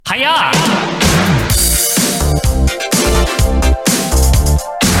Hiya!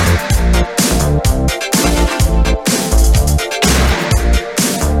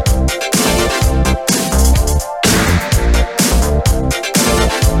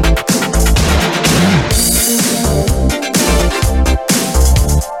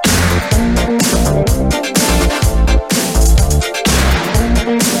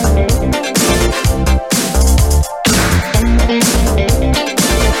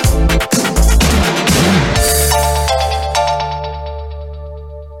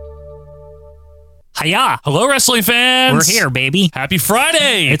 Hiya! Hello, wrestling fans. We're here, baby. Happy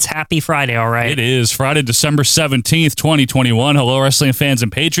Friday. It's Happy Friday, all right. It is Friday, December 17th, 2021. Hello, wrestling fans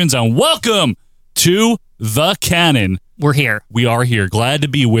and patrons, and welcome to The Canon. We're here. We are here. Glad to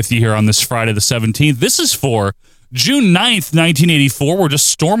be with you here on this Friday, the 17th. This is for June 9th, 1984. We're just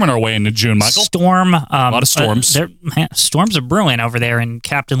storming our way into June, Michael. Storm. A lot of storms. Storms are brewing over there in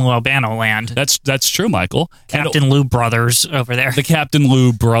Captain Lou Albano land. That's true, Michael. Captain Lou brothers over there. The Captain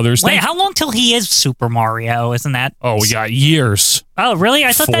Lou brothers. Wait, how long till he is Super Mario? Isn't that? Oh, we got years. Oh, really?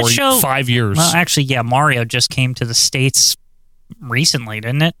 I thought that show... 5 years. Well, actually, yeah, Mario just came to the States recently,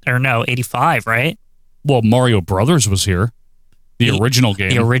 didn't it? Or no, 85, right? Well, Mario Brothers was here. The original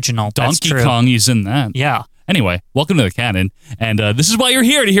game. The original. Donkey That's true. Kong, he's in that. Yeah. Anyway, welcome to The Canon, and this is why you're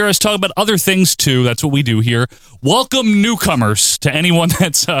here, to hear us talk about other things, too. That's what we do here. Welcome newcomers to anyone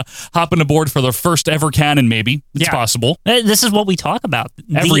that's hopping aboard for their first ever Canon, maybe. It's possible. This is what we talk about.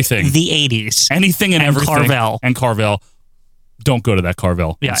 Everything. The 80s. Anything and everything. Carvel. And Carvel. Don't go to that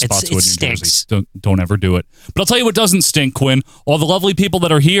Carvel in Spotswood, New stinks. Jersey. Don't ever do it. But I'll tell you what doesn't stink, Quinn. All the lovely people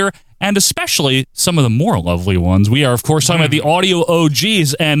that are here, and especially some of the more lovely ones. We are, of course, talking about the audio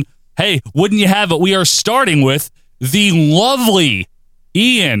OGs, and hey, wouldn't you have it? We are starting with the lovely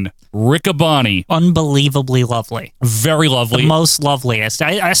Ian Riccaboni. Unbelievably lovely. Very lovely. The most loveliest.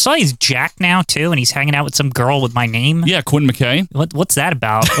 I saw he's jacked now, too, and he's hanging out with some girl with my name. Yeah, Quinn McKay. What's that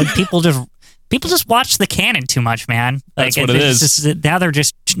about? Like, people just watch the Canon too much, man. That's what it is. Now they're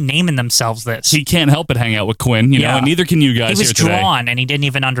just naming themselves this. He can't help but hang out with Quinn, you know, and neither can you guys here today. He was drawn, and he didn't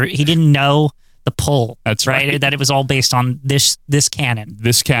even he didn't know the pull. That's right. That it was all based on this Canon.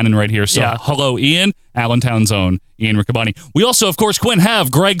 This Canon right here. So, hello, Ian, Allentown's own Ian Riccaboni. We also, of course, Quinn,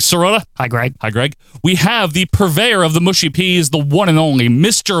 have Greg Sirota. Hi, Greg. Hi, Greg. We have the purveyor of the Mushy Peas, the one and only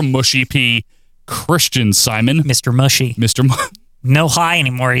Mr. Mushy P, Christian Simon. Mr. Mushy. No hi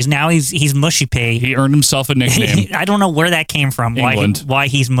anymore. He's Mushy P. He earned himself a nickname. I don't know where that came from. England. Why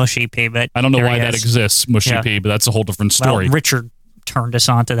he's Mushy P, but I don't know why that exists, Mushy P, but that's a whole different story. Well, Richard turned us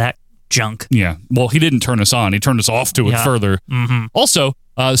on to that junk. Yeah. Well, he didn't turn us on. He turned us off to it further. Mm-hmm. Also,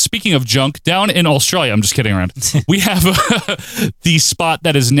 speaking of junk, down in Australia, I'm just kidding around, we have the spot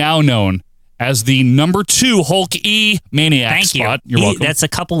that is now known as the number 2 Hulk E Maniac Thank spot. You. You're welcome. That's a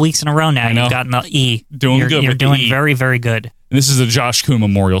couple weeks in a row now. You've gotten the E. Doing good. You're doing E. very, very good. And this is a Josh Kuhn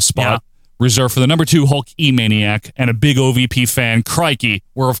Memorial spot reserved for the number 2 Hulk E Maniac and a big OVP fan. Crikey.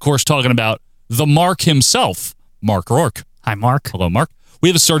 We're, of course, talking about the Mark himself, Mark Rourke. Hi, Mark. Hello, Mark. We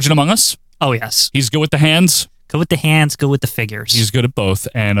have a surgeon among us. Oh, yes. He's good with the hands. Good with the hands, good with the figures. He's good at both.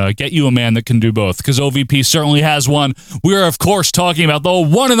 And get you a man that can do both, because OVP certainly has one. We are, of course, talking about the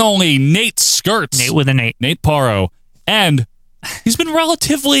one and only Nate Skirts. Nate with an 8. Nate Paro. And he's been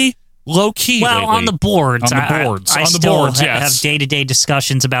relatively low-key lately. On the boards. I still have day-to-day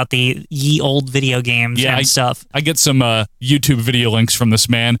discussions about the ye old video games and stuff. I get some YouTube video links from this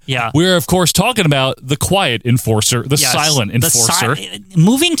man. Yeah. We're, of course, talking about the quiet enforcer, the silent enforcer.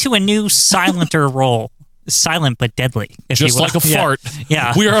 Moving to a new silenter role. Silent but deadly. Just like a fart.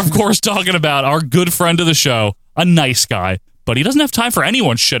 Yeah. We are, of course, talking about our good friend of the show, a nice guy, but he doesn't have time for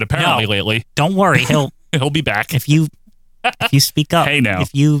anyone's shit, apparently, lately. Don't worry. He'll be back. If you speak up. Hey, now.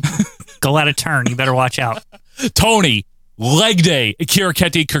 If you go out of turn, you better watch out. Tony, Leg Day, Akira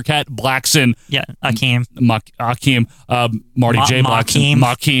Ketty, Kirkette, Blackson. Yeah, Akeem. Akeem, Marty J. Blackson,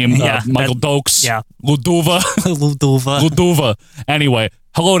 Makeem, Michael Dokes, Luduva. Anyway,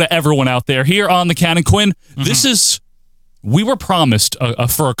 hello to everyone out there here on the Canon. Quinn, we were promised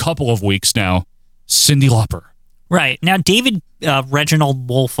for a couple of weeks now, Cyndi Lauper. Right. Now, David Reginald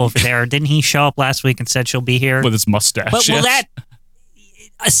Wolf over there, didn't he show up last week and said she'll be here? With his mustache. But,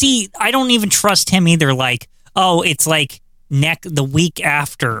 see, I don't even trust him either. Like, it's like the week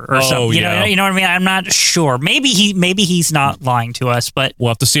after or something. You know what I mean? I'm not sure. Maybe he's not lying to us, but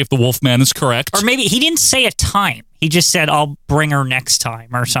we'll have to see if the Wolfman is correct. Or maybe he didn't say a time. He just said, I'll bring her next time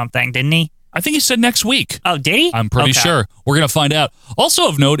or something, didn't he? I think he said next week. Oh, did he? I'm pretty sure. We're going to find out. Also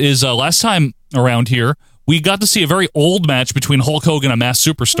of note is last time around here, we got to see a very old match between Hulk Hogan and Masked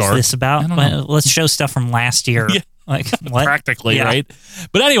Superstar. What's this about? Let's show stuff from last year. Like what? Practically, right?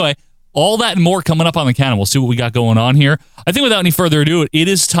 But anyway, all that and more coming up on the can. We'll see what we got going on here. I think without any further ado, it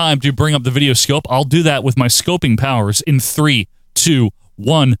is time to bring up the video scope. I'll do that with my scoping powers in 3, 2,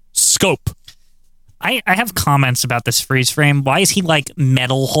 1, scope. I have comments about this freeze frame. Why is he like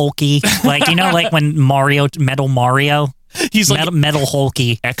metal hulky? Like, you know, like when Metal Mario? He's like metal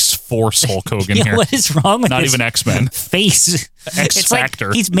hulky. X-Force Hulk Hogan here. What is wrong with Not his even X-Men. face? X-Factor.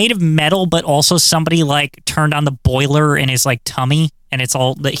 Like he's made of metal, but also somebody like turned on the boiler in his like tummy, and it's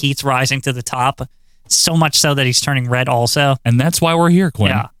all the heat's rising to the top. So much so that he's turning red also. And that's why we're here, Quinn.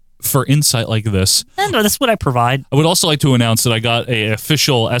 Yeah. For insight like this. No, that's what I provide. I would also like to announce that I got a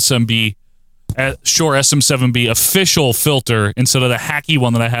official SMB Shure SM7B official filter instead of the hacky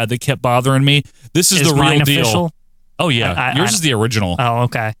one that I had that kept bothering me. This is the real deal. Official? Oh yeah, yours is the original. Oh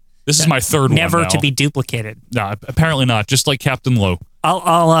okay. This is my third one. Never to be duplicated. No, apparently not. Just like Captain Low.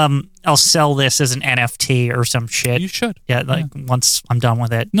 I'll sell this as an NFT or some shit. You should. Yeah, once I'm done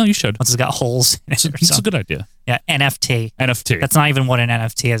with it. No, you should. Once it's got holes in it. It's a good idea. Yeah, NFT. NFT. That's not even what an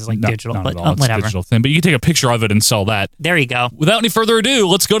NFT is, like digital. Not but at all. It's whatever. a digital thing. But you can take a picture of it and sell that. There you go. Without any further ado,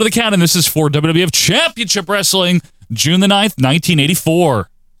 let's go to the count. And this is for WWF Championship Wrestling, June the 9th, 1984.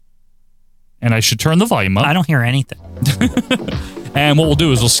 And I should turn the volume up. I don't hear anything. And what we'll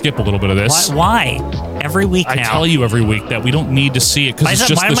do is we'll skip a little bit of this. Why? Every week now. I tell you every week that we don't need to see it because it's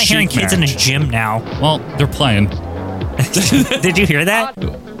just why am I hearing kids in a gym now? Well, they're playing. Did you hear that?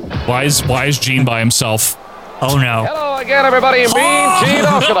 Why is Gene by himself? Oh no! Hello again, everybody. Mean Gene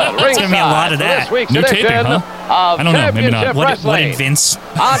Okerlund. It's gonna be a lot of that. This week's New taping, edition huh? of I don't know. Maybe not. Championship What did Wrestling. Vince?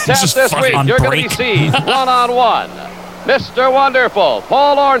 On tap Just this fucking week, on you're going break. to be seen one-on-one. Mr. Wonderful,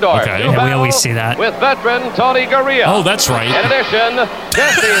 Paul Orndorff. Okay. to Yeah, we battle always see that. With veteran Tony Gurria. Oh, that's right. In addition,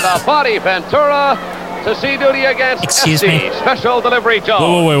 Jesse the Body Ventura to see duty against Excuse SD, me? Special Delivery Joe.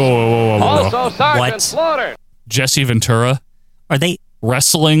 Whoa. Also, Sergeant What? Slaughter. Jesse Ventura Are they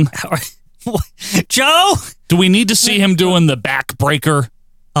wrestling. Joe? Do we need to see him doing the backbreaker?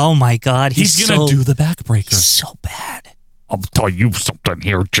 Oh my God, He's gonna do the backbreaker. so bad. I'll tell you something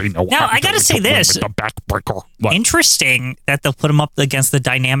here, Gino. Now, I gotta say this. The backbreaker. What? Interesting that they'll put him up against the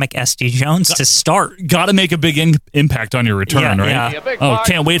dynamic SD Jones to start. Got to make a big impact on your return, Yeah, right? yeah. Be a big Oh, part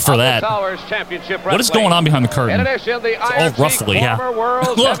can't wait for of that. this hour's championship What is wrestling. going on behind the curtain? In addition, the all IRC ruffly. Yeah. former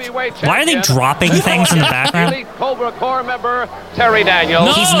world Look, heavyweight Why are they champion, dropping things in the background? Elite Cobra Corps member Terry Daniels.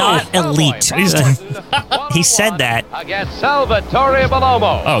 No! He's not elite. He said that. Against Salvatore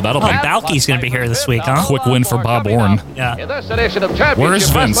Balomo. Oh, that'll be Balky's gonna be here this week, huh? quick win for Bob Orr. Yeah. In this edition of Championship Where's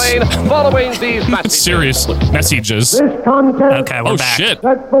Vince? Wrestling, following these messages. serious messages. Okay, we're Oh back. shit!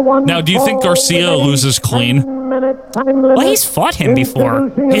 Now, do you think Garcia loses clean? Well, he's fought him before.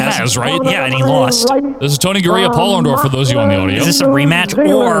 He has, right? Yeah, and he lost. This is Tony Gurria, Paul Orndorff, for those of you on the audio. Is this a rematch,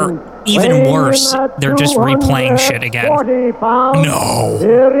 or even worse, they're just replaying shit again? No,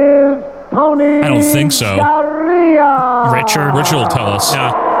 I don't think so. Richard will tell us.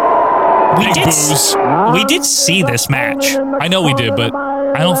 Yeah. Big booze. We did see this match. I know we did, but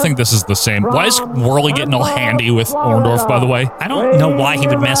I don't think this is the same. Why is Worley getting all handy with Orndorff, by the way? I don't know why he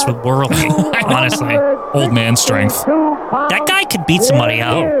would mess with Worley, honestly. Old man strength. That guy could beat somebody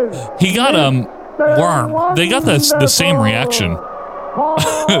up. He got Worm. They got the same reaction.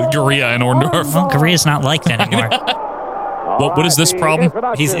 Gurria and Orndorff. Well, Korea's not liked anymore. What is this problem?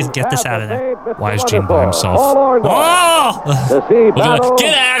 Get this out of there. Why is Gene by himself? Oh! Look at that.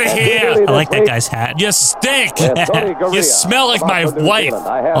 Get out of here! I like that guy's hat. You stink! You smell like my wife!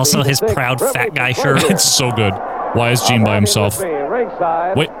 Also, his proud fat guy shirt. It's so good. Why is Gene by himself?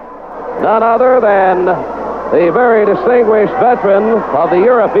 Wait. None other than the very distinguished veteran of the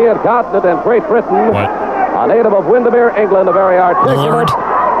European continent and Great Britain. What? A native of Windermere, England, a very articulate Lord.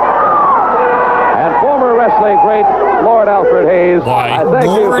 and former wrestling great Lord Alfred Hayes. Why? I thank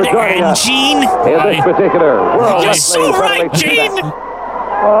Lord you for joining and us Gene. in Why? this particular World You're Wrestling so right, Federation. Gene.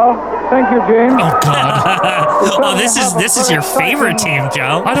 Thank you, Gene. Oh, this is your favorite team,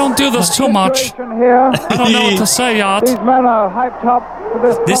 Joe. I don't do this too much. I don't know what to say, yet. men are hyped up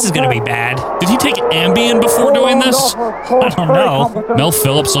for This is gonna be bad. Did he take Ambien before doing this? I don't know. Mel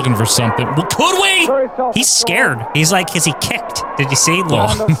Phillips looking for something. Well, could we? He's scared. He's like, is he kicked? Did you see?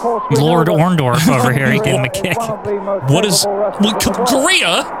 Lord Orndorff over here. He gave him a kick. What is...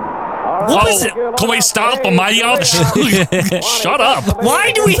 Korea? What was it? Can we stop him? Shut up.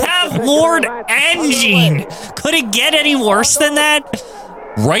 Why do we have Lord and Gene? Could it get any worse than that?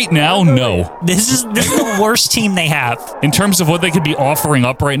 Right now, no. This is the worst team they have. In terms of what they could be offering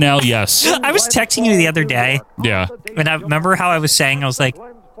up right now, yes. I was texting you the other day, Yeah. and I remember how I was saying, I was like,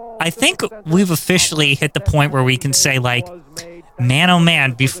 I think we've officially hit the point where we can say, like, man, oh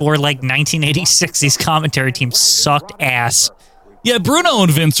man, before like 1986, these commentary teams sucked ass. Yeah, Bruno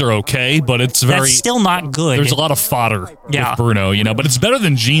and Vince are okay, but it's very... That's still not good. There's a lot of fodder Yeah. with Bruno, you know, but it's better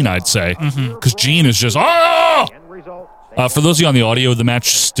than Gene, I'd say. Because Gene is just... Oh! For those of you on the audio, the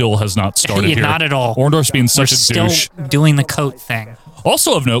match still has not started Yeah, here. not at all. Orndorff's being such We're a still douche. doing the coat thing.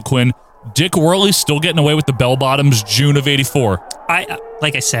 Also of note, Quinn, Dick Worley's still getting away with the bell bottoms June of 84.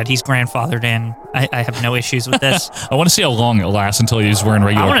 Like I said, he's grandfathered in. I have no issues with this. I want to see how long it lasts until he's wearing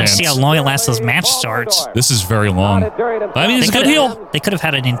regular I want to pants. see how long it lasts till this match starts. This is very long. I mean, he's a good heel. They could have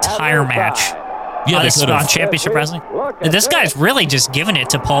had an entire match. Yeah, they could on have. Championship Wrestling. This guy's really just giving it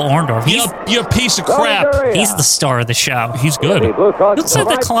to Paul Orndorff. You piece of crap. He's the star of the show. He's good. Looks like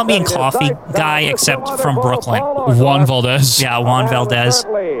the Colombian coffee guy, except from Brooklyn. Juan Valdez. Yeah, Juan Valdez.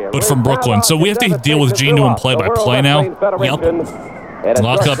 But from Brooklyn. So we have to deal with Gene doing play-by-play now. Yep.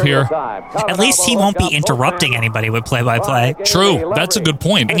 Lock up here. At least he won't be interrupting anybody with play-by-play. True. That's a good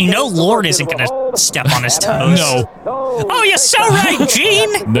point. And you know Lord isn't going to step on his toes. No. Oh, you're so right,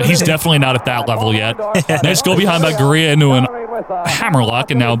 Gene! No, he's definitely not at that level yet. Nice go behind by Gurria into a hammerlock,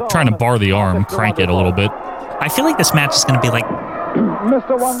 and now trying to bar the arm, crank it a little bit. I feel like this match is going to be like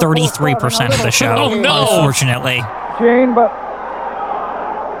 33% of the show. Oh, no. Unfortunately. Gene, but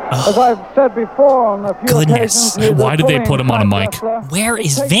as I've said before on a few Goodness. occasions, he's Why did they a put him on a mic? wrestler. Where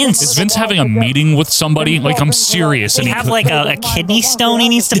is Vince? Is Vince having a meeting with somebody? Like, I'm serious. Does he have like a kidney stone he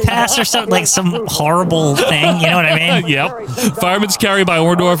needs to pass or something? Like some horrible thing? You know what I mean? Yep. Fireman's carry by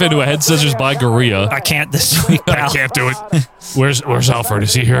Orndorff into a head scissors by Gurria. I can't this week, pal. I can't do it. Where's Alfred?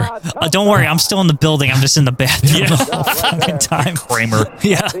 Is he here? Don't worry, I'm still in the building. I'm just in the bathroom Yeah. the whole fucking time. Kramer.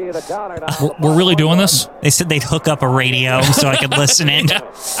 Yeah. We're really doing this? They said they'd hook up a radio so I could listen in.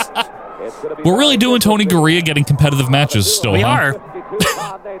 We're really doing Tony Gurria getting competitive matches still, We huh? are.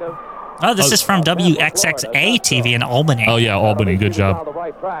 Oh, this is from WXXA TV in Albany. Oh, yeah, Albany. Good job.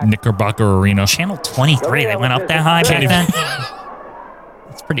 Knickerbocker Arena. Channel 23. They went up that high back then?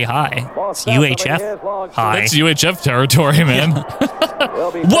 It's pretty high. It's UHF high. That's UHF territory, man.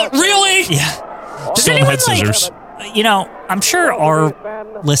 What, really? Yeah. Does Still anyone, head scissors. you know, I'm sure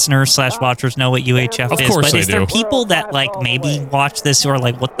our listeners / watchers know what UHF Of is, course but they is there do. people that like maybe watch this who are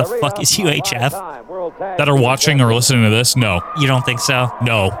like, what the fuck is UHF? That are watching or listening to this? No. You don't think so?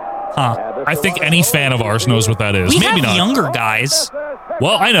 No. Huh. I think any fan of ours knows what that is. We Maybe have not. younger guys.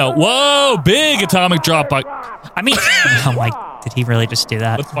 Well, I know. Whoa, big atomic drop by... I mean, oh my, did he really just do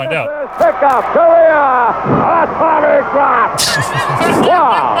that? Let's find out. Pick up Korea. Atomic drop.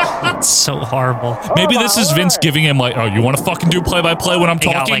 Wow. It's so horrible. Maybe this is Vince giving him like, oh, you want to fucking do play-by-play when I'm He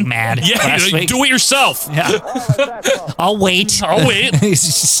talking? got, like, mad Yeah, last like, week. do it yourself. Yeah. I'll wait. I'll wait. He's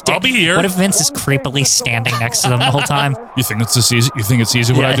just I'll be here. What if Vince is creepily standing next to them the whole time? You think it's easy? You think it's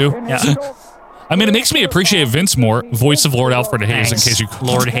easy what I do? Yeah. I mean, it makes me appreciate Vince more. Voice of Lord Alfred Hayes, Thanks, in case you...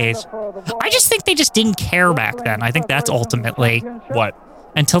 Lord Hayes. I just think they just didn't care back then. I think that's ultimately What?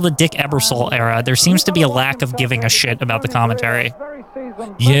 until the Dick Ebersol era. There seems to be a lack of giving a shit about the commentary.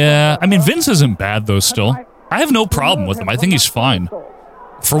 Yeah, I mean, Vince isn't bad, though, still. I have no problem with him. I think he's fine.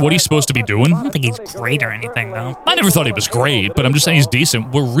 For what he's supposed to be doing. I don't think he's great or anything, though. I never thought he was great, but I'm just saying he's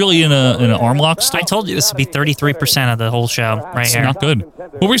decent. We're really in an arm lock still. I told you this would be 33% of the whole show right It's here. not good.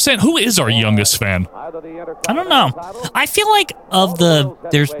 What were you saying? Who is our youngest fan? I don't know. I feel like of the,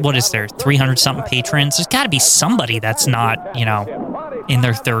 there's, what is there, 300 something patrons? There's got to be somebody that's not, you know, in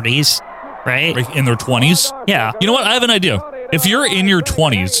their 30s, right? Like in their 20s? Yeah. You know what? I have an idea. If you're in your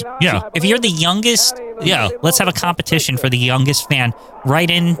 20s, yeah. If you're the youngest, Yeah. let's have a competition for the youngest fan. Write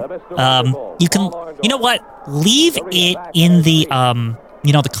in, you can, you know what? Leave it in the,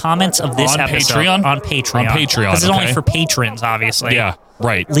 you know, the comments of this On episode. Patreon? On Patreon. On Patreon, Because it's okay. only for patrons, obviously. Yeah,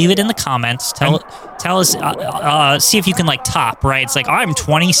 right. Leave it in the comments. Tell us, see if you can like top, right? It's like, I'm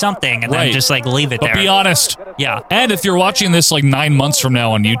 20 something, and then Right. just like leave it But there. be honest. Yeah. And if you're watching this like 9 months from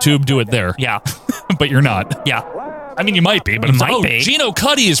now on YouTube, do it there. Yeah. But you're not. Yeah. I mean, you might be, but You it's might like, oh, be. Gino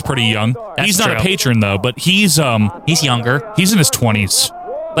Cuddy is pretty young. That's He's not true. a patron though, but he's He's younger. in his 20s.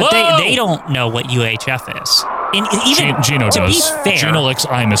 But Whoa! they don't know what UHF is. And even Gino to does. be fair, Gino likes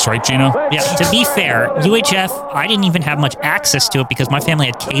Imus, right, Gino? yeah, to be fair, UHF, I didn't even have much access to it because my family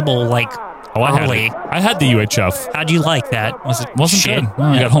had cable like Oh, I early. had the UHF. How'd you like that? Was it Wasn't shit? good.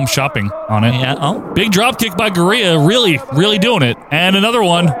 I got home shopping on it. Yeah. Oh, Big drop kick by Gurria, really, really doing it. And another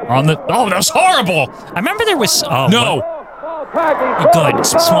one on the. Oh, that was horrible. I remember there was. Oh No, what- good.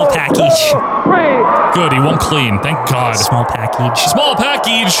 Small package. good. He won't clean. Thank God. Small package. Small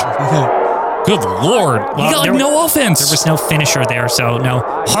package. Good Lord. He got like there no offense. There was no finisher there, so no.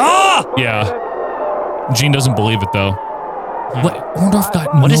 Ha! Yeah. Gene doesn't believe it though. What? Orndorff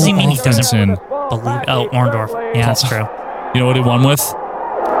got What no does he mean he offense doesn't in. believe? Oh, Orndorff. Yeah, that's true. You know what he won with?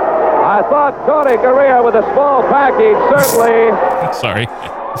 I thought Tony Garea with a small package, certainly. Sorry.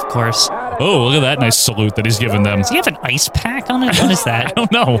 Of course. Oh, look at that nice salute that he's giving them. Does he have an ice pack on it? What is that? I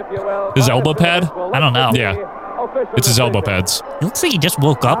don't know. His elbow pad? I don't know. Yeah. It's his elbow pads. It looks like he just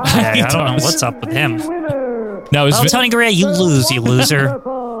woke up today. He I don't know does. what's up with him. Now, Well, Tony Garea, you lose, you loser.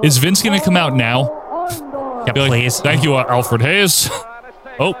 is Vince going to come out now? Yeah, Be like, please. thank you, Alfred Hayes.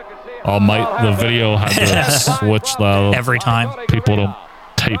 Oh, the video had to switch the Every time. people don't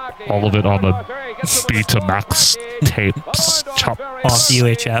tape all of it on the Betamax tapes, Off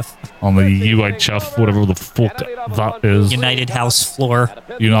UHF. on the UHF, whatever the fuck that is. United House Floor.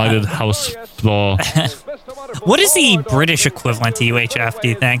 United House Floor. What is the British equivalent to UHF, do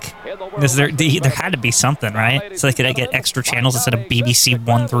you think? Because there had to be something, right? So they could get extra channels instead of BBC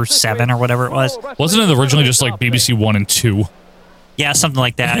 1 through 7 or whatever it was. Wasn't it originally just like BBC 1 and 2? Yeah, something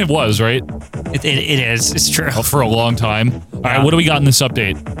like that. It was, right? It is. It's true. For a long time. All right, what do we got in this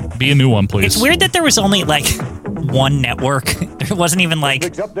update? Be a new one, please. It's weird that there was only like one network. There wasn't even like,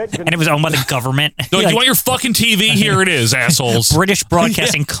 and it was owned by the government. Like, Like, you want your fucking TV? Here it is, assholes. British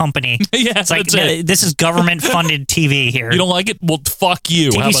Broadcasting Company. Yeah, It's like, that's it. this is government-funded TV here. You don't like it? Well, fuck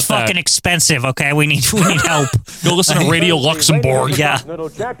you. How TV's about fucking that? expensive, okay? We need help. Go listen to Radio Luxembourg. Yeah.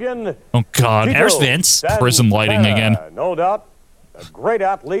 Champion, Oh, God. There's Vince. Prison lighting again. No doubt. A great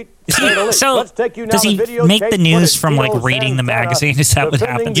athlete. So, Let's take you now does to he videotape make the news footage. from, like, Tito reading the Santana magazine? Is that what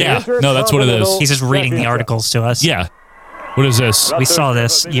defending happens? the Yeah. No, that's what it is. Intercontinental He's just reading the Championship. articles to us. Yeah. What is this? We saw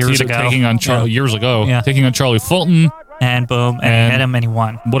this years Tito ago. taking on years ago. Yeah. Taking on Charlie Fulton. And boom, and And- he hit him, and he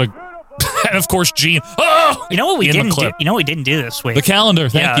won. What a... And, of course, Gene. Oh! You know what we In the didn't do? clip. You know what we didn't do this week? The calendar.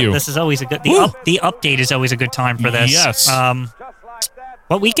 Thank yeah, you. This is always a good. Woo! The update is always a good time for this. Yes.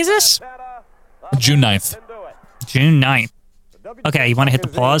 What week is this? June 9th. June 9th. Okay, you want to hit the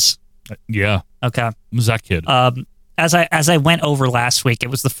pause? Yeah. Okay. Who's that kid? As I went over last week, it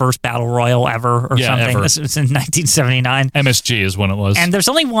was the first battle royal ever or Yeah, something. ever. This was in 1979. MSG is when it was. And there's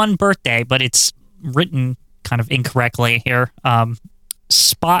only one birthday, but it's written kind of incorrectly here.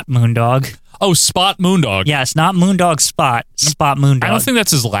 Spot Moondog. Oh, Spot Moondog. Yeah, it's not Moondog Spot. Spot Moondog. I don't think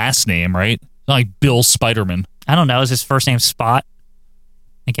that's his last name, right? Not like Bill Spiderman. I don't know. Is his first name Spot?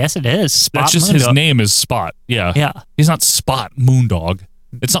 I guess it is. Spot That's just Moondog. his name is Spot. Yeah. Yeah. He's not Spot Moondog.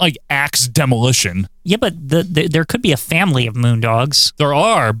 It's not like Axe Demolition. Yeah, but there could be a family of moondogs. There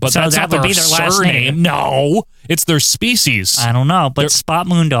are, but So that's that not would their be their last surname. name. No, it's their species. I don't know, but They're- Spot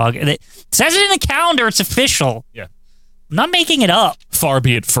Moondog. It says it in the calendar. It's official. Yeah. I'm not making it up. Far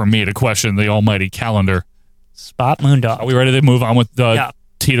be it from me to question the almighty calendar. Spot Moondog. Are we ready to move on with Yeah.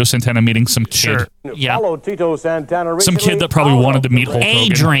 Tito Santana meeting some kid? Sure. Yeah. Followed Tito Santana Some recently. kid that probably wanted to meet Hulk A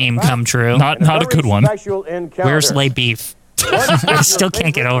Hogan. dream come true. Not a good one. Where's Lay Beef? I still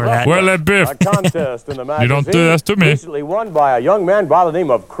can't get over that. Well, that biff. A contest in the magazine. You don't do that to me. Recently won by a young man by the name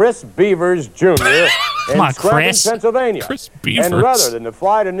of Chris Beavers Jr. in on, Scranton, Chris. Pennsylvania. Chris Beavers. And rather than to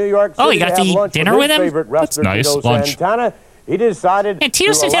fly to New York City Oh, you got to have to eat lunch dinner with with his him? favorite wrestler, nice. Tito Lunch. Santana, he decided And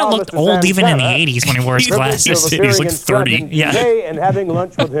Tito to Santana allow looked Mr. old even in the Santana 80s when he wore his the privilege glasses. of He's appearing like in 30. Scranton Yeah. today and having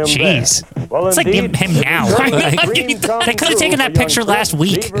lunch with him Jeez. there. Well, It's like indeed, him now. it was a Like, dream come they could have true taken for that young picture Chris last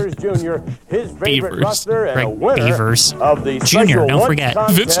week. Beavers Jr., his favorite Beavers. wrestler and Greg a winner Beavers. of the Jr., special don't lunch forget.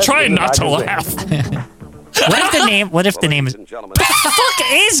 contest Vince trying in the not to magazine. laugh. What if the name is... Ladies and gentlemen, What the fuck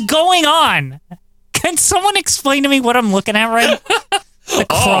is going on? Can someone explain to me what I'm looking at right now? The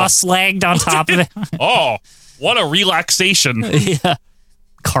cross-legged on top of it. Oh, what a relaxation. Yeah.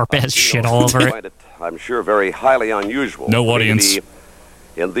 Carpet has shit all over it. find it, I'm sure, very highly unusual. No for me to audience. be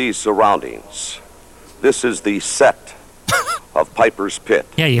in these surroundings. This is the set of Piper's Pit.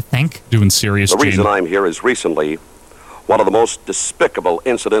 Yeah, you think? Doing serious, The reason Gene. I'm here is recently one of the most despicable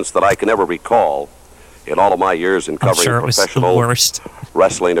incidents that I can ever recall in all of my years in I'm covering sure it was the professional worst.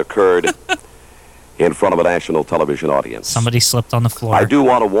 wrestling occurred in front of a national television audience. Somebody slipped on the floor. I do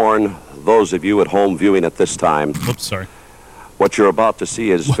want to warn those of you at home viewing at this time, Whoops, sorry. what you're about to see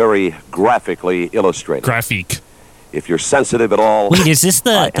is very graphically illustrated. Graphique. If you're sensitive at all, Wait, is this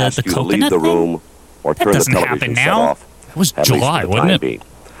I the ask you to leave coconut the thing? room or turn the doesn't happen television set now. off. That was at least July, for the wasn't time it? being.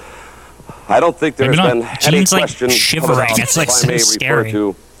 I don't think there's Maybe not. been any Gene's, like, question shivering. about, It's, like, if I so may scary. refer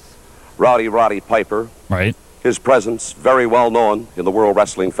to Roddy Piper. Right. His presence very well known in the World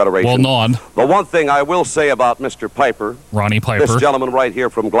Wrestling Federation. Well known. The one thing I will say about Mr. Piper, Ronnie this Piper. gentleman right here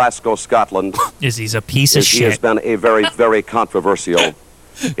from Glasgow, Scotland, Is he's a piece of is he has shit? been a very, very controversial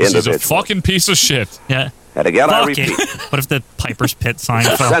He's individual. a fucking piece of shit. Yeah. And again, I Fuck repeat, it. What if the Piper's Pit sign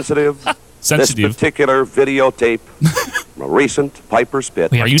fell? sensitive. This Sensitive. particular videotape from a recent Piper's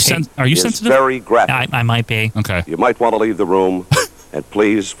Pit We have Are you tape. are you is sensitive? very graphic. I might be. Okay. You might want to leave the room And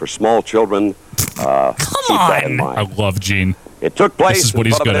please, for small children, keep that in mind. I love Gene. It took place This is what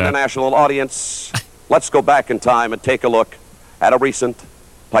in he's front of good an at. international audience. Let's go back in time and take a look at a recent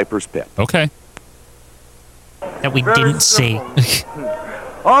Piper's Pit. Okay. That we didn't see.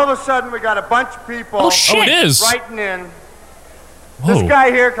 All of a sudden, we got a bunch of people Oh, shit. Oh, it is. writing in. Whoa. This guy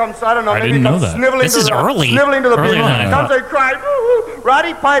here comes, I don't know, I maybe didn't know comes that. sniveling This to is the, early. sniveling to the Earlier people. than I Comes thought. and cries, "Woo-hoo,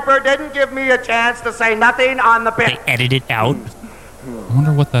 Roddy Piper didn't give me a chance to say nothing on the They pit. edit it out. I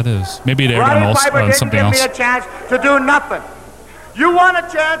wonder what that is. Maybe it aired Roddy on, Piper didn't something give else. me a chance to do nothing. You want a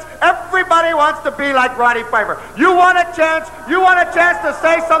chance? Everybody wants to be like Roddy Piper. You want a chance? You want a chance to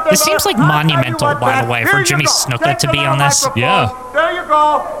say something? This about seems it? like I'll tell you monumental, what, by the Dad. way, Here for you Jimmy go. Snuka Take to the be little on this. microphone. Yeah. There you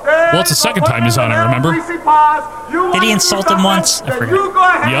go. There Well, it's the you go. second Put time it he's in on it, the little remember? greasy paws. You Did he want insult to do him once? I something, then forget. you go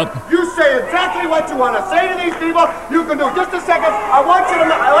ahead. Yep. You say exactly what you want to say to these people. You can do just a second. I want you to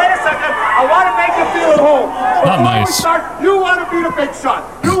wait a second. I want to make you feel at home. Not Before we nice. start, you want to be the big shot.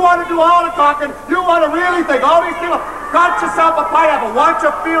 You want to do all the talking. You want to really think. All these people. Got yourself a pineapple. Want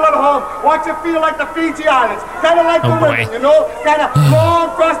you to feel at home. Want you to feel like the Fiji Islands. Kind of like Oh, the boy. women, you know? Kind of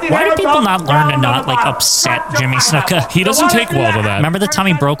long, frosty Why do hair people top, not learn to down not, the like, bottom. upset Got your Jimmy pineapple. Snuka? He doesn't You wanna take do well that? to that. Remember the time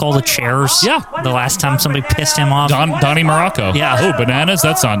he broke all the chairs? Yeah. The last time somebody pissed him off? Donnie Morocco. Yeah. Oh, bananas?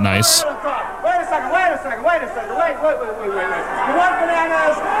 That's not nice. Wait a second. Wait. You want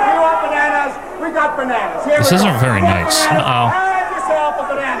bananas? You want bananas? We got bananas. Here This we isn't go. very You want nice. bananas? Uh-oh. Have yourself a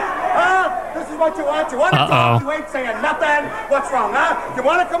banana. This is what you want. You want to Uh-oh. talk? You ain't saying nothing. What's wrong, huh? You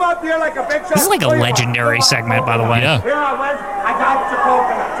want to come up here like a big shot? This is like a What do you want? legendary Come on. segment, by the way. Yeah. Here I went. I got your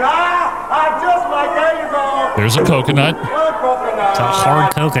coconuts. Just like, there you go. There's a coconut. One coconut. It's a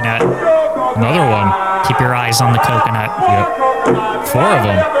hard coconut. Another one. Keep your eyes on the coconut. Yep. 4 of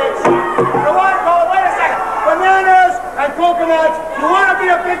them. Wait a second. Bananas and coconuts. You want to be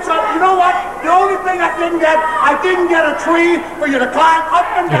a big shot? You know what? The only thing I didn't get a tree for you to climb up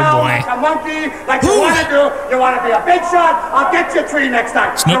and down boy. like a monkey, like you want to do. You want to be a big shot? I'll get you a tree next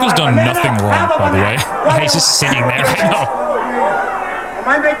time. Snuka's done nothing wrong, by the way. He's just sitting there. I know. Am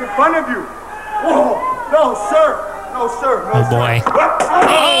I making fun of you? Whoa. No, sir. No, sir. No, Oh, boy.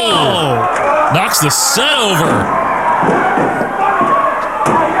 Oh! Knocks the set over.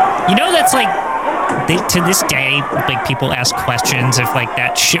 You know, that's like, to this day, like, people ask questions if, like,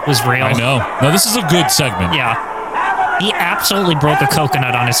 that shit was real. I know. No, this is a good segment. Yeah. He absolutely broke a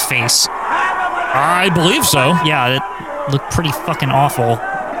coconut on his face. I believe so. Yeah, it looked pretty fucking awful.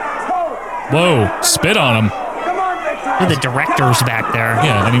 Whoa. Spit on him. Look at the directors back there.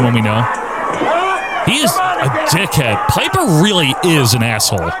 Yeah, anyone we know. He is a dickhead. Piper really is an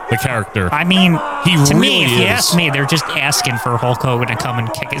asshole, the character. I mean, He to me, really if you is. ask me, they're just asking for Hulk Hogan to come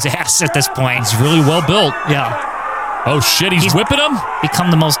and kick his ass at this point. He's really well built. Yeah. Oh, shit, he's whipping him?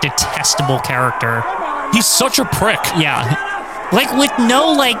 Become the most detestable character. He's such a prick. Yeah. Like, with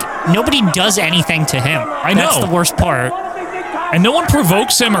nobody does anything to him. I know. That's the worst part. And no one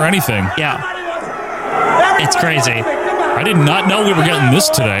provokes him or anything. Yeah. It's crazy. I did not know we were getting this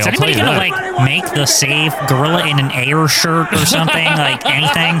today. Is I'll tell anybody you gonna, that. like, make the save Gorilla in an Air shirt or something? Like,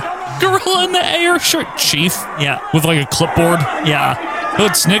 anything? Gorilla in the air shirt. Chief. Yeah. With like a clipboard. Yeah.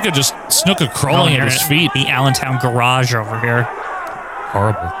 Look, Snuka crawling at his feet. The Allentown garage over here.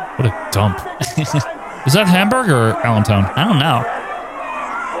 Horrible. What a dump. Is that Hamburg or Allentown? I don't know.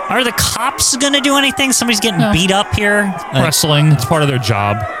 Are the cops gonna do anything? Somebody's getting beat up here. Wrestling. It's part of their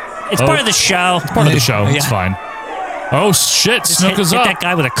job. It's part of the show. It's part of the show. It's Yeah. fine. Oh, shit. Just Snuka's hit up. that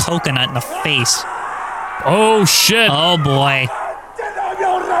guy with a coconut in the face. Oh, shit. Oh, boy.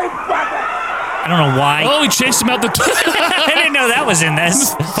 I don't know why. Oh, he chased him out the... I didn't know that was in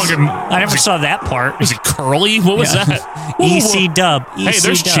this. Fucking... I never saw that part. Was it Curly? What was Yeah. that? EC Dub. Hey,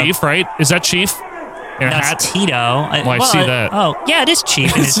 there's Dub. Chief, right? Is that Chief? In a hat? That's Tito. I see that. Oh, yeah, it is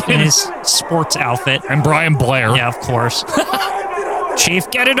Chief in his sports outfit. And Brian Blair. Yeah, of course. Chief,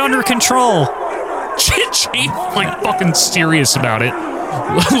 get it under control. Chief, like, fucking serious about it.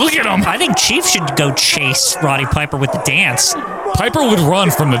 Look at him. I think Chief should go chase Roddy Piper with the dance. Piper would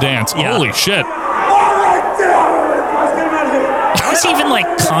run from the dance. Yeah. Holy shit. How is he even,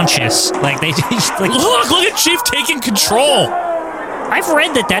 like, conscious? Like, they just, like... Look at Chief taking control. I've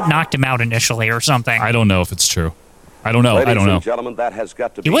read that knocked him out initially or something. I don't know if it's true. I don't know. Ladies I don't know. and gentlemen, that has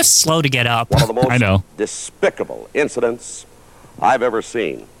got to He be was slow to get up. one of the most I know. despicable incidents I've ever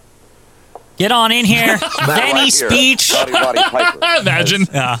seen. Get on in here. Man Then right he here, speech. Roddy Piper Imagine.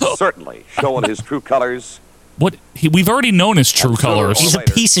 has certainly showing his true colors. What? We've already known his true colors. He's a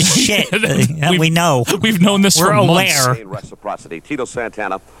piece of shit. Yeah, we know. We've known this We're for aware. months. In reciprocity, Tito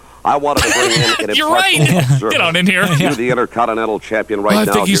Santana I wanted to bring in an You're right. impartial Get on in here. You, the Intercontinental Champion right I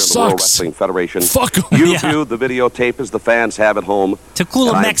now think he here in the World sucks. Wrestling Federation. Fuck him. You view the videotape as the fans have at home. Tequila,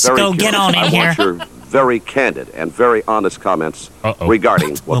 and I'm Mexico, very get curious. on in I here. want your very candid and very honest comments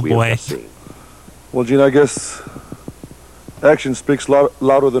regarding what Oh, we boy. have just seen. Well, Gene, I guess action speaks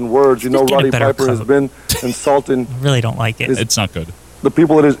louder than words. You know, Just get a Roddy better Piper has coat. been insulting I really don't like it. It's not good. the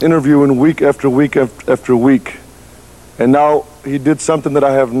people that he's interviewing week after week after week. And now he did something that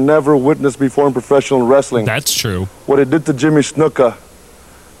I have never witnessed before in professional wrestling. That's true. What he did to Jimmy Snuka,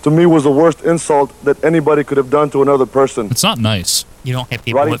 to me, was the worst insult that anybody could have done to another person. It's not nice. You don't hit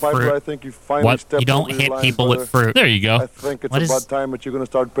people Roddy with Piper, fruit. I think you finally What? stepped You don't over your hit line, people brother. with fruit. There you go. I think it's What is- about time that you're going to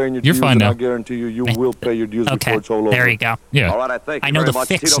start paying your You're dues, fine and now. I guarantee you will pay your dues Okay, before it's all over. there you go. Yeah. All right, I thank you I know very the much,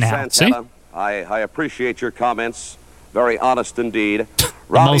 fix Tito now. Santana. I appreciate your comments. Very honest indeed.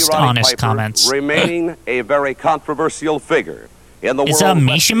 Roddy most honest Piper, comments. remaining a very controversial figure in the Is world.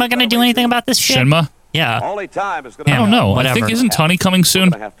 Mishima going to do anything about this shit? Shenma? Yeah. Only time is going I don't know. I whatever. think isn't Tony coming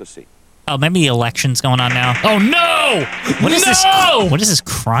soon? to have to see. Oh, maybe the election's going on now. Oh no! What is this? No! What is this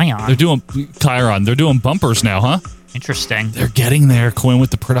Cryon? They're doing Chiron. They're doing bumpers now, huh? Interesting. They're getting there, Quinn,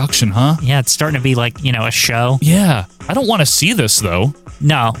 with the production, huh? Yeah, it's starting to be like, a show. Yeah. I don't want to see this though.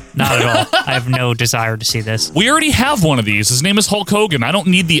 No, not at all. I have no desire to see this. We already have one of these. His name is Hulk Hogan. I don't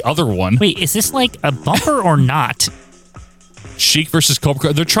need the other one. Wait, is this like a bumper or not? Sheik versus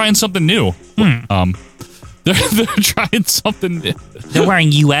Cobra. They're trying something new. They're trying something new. They're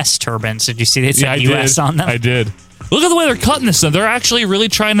wearing U.S. turbans. Did you see they said I U.S. did. on them? I did. Look at the way they're cutting this. They're actually really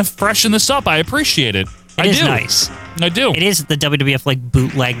trying to freshen this up. I appreciate it. It is nice. I do. It is the WWF like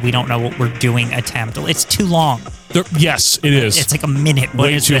bootleg. We don't know what we're doing attempt. It's too long. Yes, it is. It's like a minute. What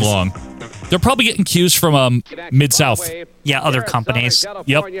way is too this? long. They're probably getting cues from Mid-South. Yeah, other companies.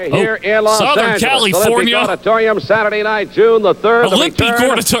 Yep. Here in Los Southern Angeles, California. Olympic Auditorium, Saturday night, June the 3rd. the Olympic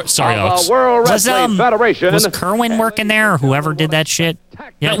return Auditorium. Sorry, of Alex. the World Wrestling Federation. Was Kerwin working there or whoever did that shit?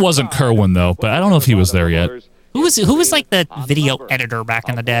 That wasn't Kerwin, though, but I don't know if he was there yet. Who was like the video editor back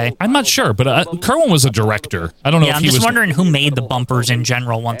in the day? I'm not sure, but Kerwin was a director. I don't know Yeah, if I'm he just was. wondering who made the bumpers in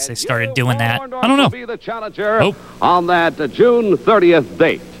general once they started doing that. I don't know. Be the challenger Oh. on that June 30th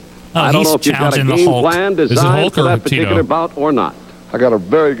date. Oh, I don't he's know if you've got a challenging the game Hulk. plan it designed Hulk for or that particular Tito? bout or not. I got a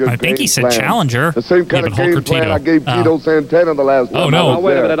very good I think he game said plan. challenger. The same kind Yeah, of but Hulk or game plan Tito? I gave Tito Santana the last Oh, time no. I Now, was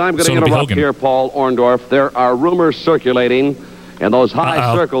wait a there. minute. I'm going So to it'll be interrupt Hogan. here, Paul Orndorff. There are rumors circulating in those high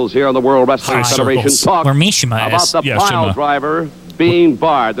Uh-oh. circles here in the World Wrestling High Federation. circles. Talk Where Mishima about is. the Yeah, pile Shima. driver being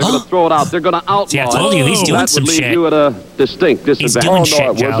barred. They're going to throw it out. They're going to outlaw See, I told you, he's it. doing That some would leave shit. you at a distinct disadvantage. doing Oh, shit,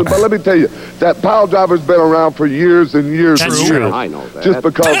 no, it Joe. wasn't. But let me tell you, that pile driver's been around for years and years That's and true. years. I know that. Just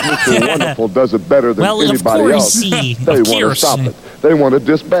because Mr. Wonderful does it better than Well, of anybody course else, he- they of want to course. stop it. They want to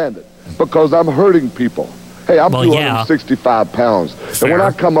disband it because I'm hurting people. Hey, I'm Well, yeah. 265 pounds. Fair. And when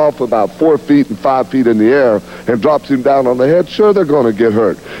I come off about 4 feet and 5 feet in the air and drops him down on the head, sure, they're going to get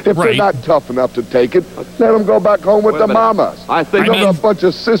hurt. If Right. they're not tough enough to take it, let them go back home with Wait a the minute. mamas. I think- There's I mean, a bunch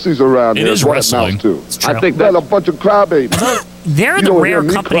of sissies around it here. is what wrestling. amounts to. It's true. I think Got that's a bunch of crybabies. They're You the don't rare hear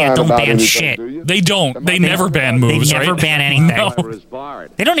me company that crying don't about ban anything, shit. do you? They don't. They never ban moves, They never right? ban anything. No. driver is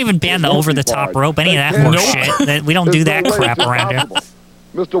barred. They don't even ban the It won't over the be top barred. rope, any of that They horse can't. shit. We don't do that There's no way crap it's around here. impossible.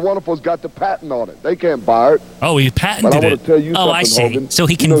 Mr. Wonderful's got the patent on it. They can't buy it. Oh, he But I patented want to it. tell you Oh, something, I see. Hogan. So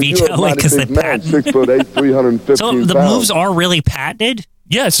he can you're veto a it mighty 'cause they big man, patent. 6'8", 315 So the pounds. moves are really patented?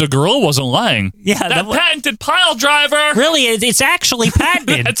 Yeah, so Gorilla wasn't lying. Yeah, that that wa- patented pile driver. Really, it's actually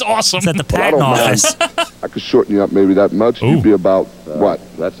patented. That's awesome. It's at the Well, I patent don't mind. office. I could shorten you up maybe that much. Ooh. You'd be about, what,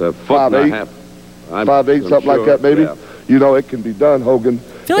 That's a foot and a 5'8", half. I'm 5'8", something sure, like that, maybe? yeah. You know, it can be done, Hogan.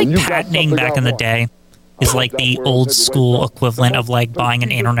 I feel like And you got patenting something back I in the want. day is like the old school equivalent of like buying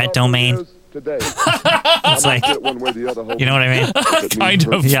an internet domain. It's like- You know what I mean?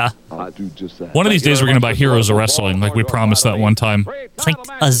 Kind of. Yeah. I'll do just that. One of these days, we're going to buy Heroes of Wrestling, like we promised that one time. It's like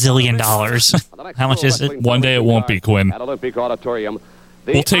 $1 zillion. How much is it? One day it won't be, Quinn. At Olympic Auditorium.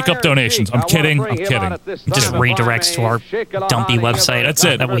 We'll take up donations. I'm kidding. I'm kidding. It just redirects to our dumpy website. That's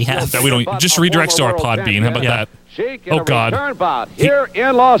it. That we have. That we don't. Just redirects to our Podbean. How about Yeah. that? Oh, God. Here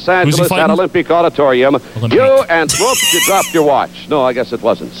in Los Angeles at fighting? Olympic Auditorium. Olympic. You and whoops, you dropped your watch. No, I guess it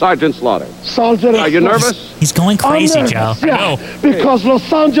wasn't. Sergeant Slaughter. Soldier. Are you nervous? He's going crazy, Joe. I know. Because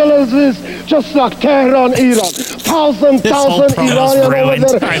Los Angeles is just like Tehran, Iran. Thousand whole promo's Iranian ruined.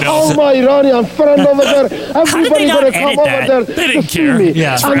 over I there. know. All my Iranian friend over there. Everybody not gonna come edit over that? there They didn't to see care. me.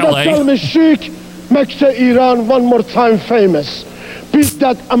 Yeah. It's for And LA. they tell me, Sheik, make the Iran one more time famous. beat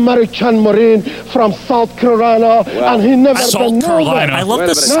that American Marine from South Carolina, and he never South been Carolina. I love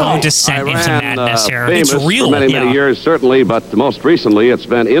the slow descent into madness here. Famous It's real. for many years, certainly, but most recently it's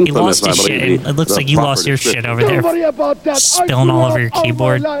been He infamous, lost his I believe. shit. It looks like you lost your shit over there. Don't worry about that. Spilling all over your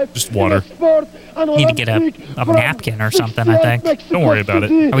keyboard. Just water. Need to get a napkin or something, I think. Don't worry about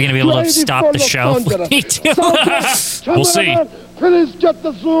it. Are we going to be able to stop the show? We need to. We'll see. Please get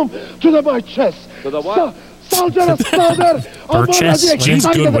the zoom to my chest. To the what? Soldier, Burgess? Gene's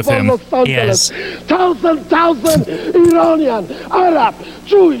good with him. Yes. Thousand Iranian, Arab,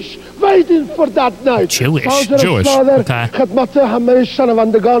 Jewish, waiting for that night. Jewish? Jewish. Okay. خدمت همه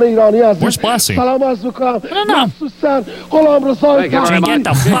شنوندگان ایرانی عزیز. Where's Blassie? سلام عرض می‌کنم. don't know. مخصوصاً غلام رضای Thank you very Get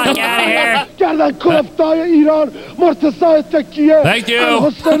the fuck out of here. گردن کلفتای ایران مرتضی تکیه. Thank you.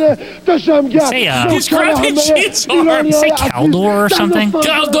 الحسین دشمگر. Say, He's grabbing shit's arm. Say Caldor or something?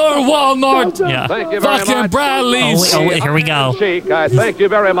 Caldor Walmart. Yeah. Thank you very Fucking much. Bradley's. Oh, wait, here we go. Cheek, I thank you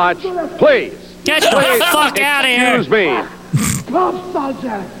very much. Please. Get the fuck out of here. Excuse me. Come,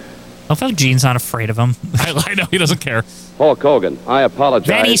 soldier. I feel like Gene's not afraid of him. I know he doesn't care. Hulk Hogan, I apologize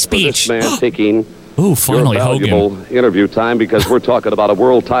Vanny for this speech. man taking Ooh, your finally valuable Hogan. interview time because we're talking about a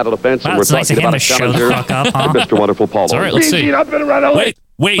world title defense Wow, and we're it's nice talking of him about to a show the challenger, fuck up, huh? Mr. Wonderful Paul. All right, let's see. Gene, I've been around LA. Wait.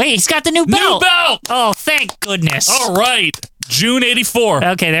 Wait, he's got the new New belt. belt. Oh, thank goodness. All right. June 84.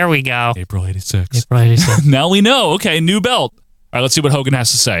 Okay, there we go. April 86. Right. Now we know. Okay, new belt. All right, let's see what Hogan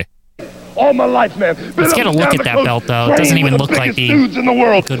has to say. All my life, man. Let's get a look at that belt, though. It doesn't even look like the dudes in the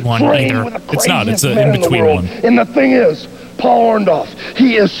world. good one Trained either. with the It's not. It's craziest an men in the in-between world. one. And the thing is, Paul Orndorff, he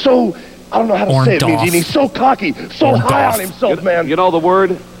is so, I don't know how to say it, Orndorff. Eugene. He's so cocky, so high on himself, man. You know the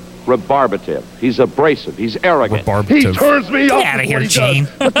word? Rebarbative. He's abrasive. He's arrogant. He Rebarbative. turns me Get up. outta with here, what he Gene.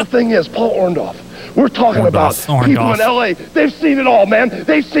 does. But the thing is, Paul Orndorff, we're talking about Orndorff. people in LA. They've seen it all, man.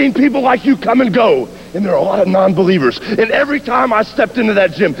 They've seen people like you come and go. And there are a lot of non-believers. And every time I stepped into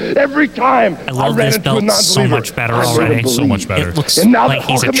that gym, every time I love ran this into a belt so non-believer, much better I already. couldn't So much believe. better. It looks And now like that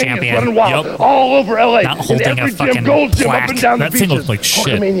he's a Hulkamania's champion. running wild Yep. all over LA. Not holding in a every fucking gym, gold gym, up plaque. and down That the thing beaches. looked like shit.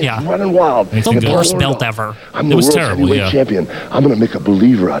 Hulkamania's Yeah. running wild. Anything The good. worst Orndorff, belt ever. I'm the It was world terrible, heavyweight yeah. champion. I'm going to make a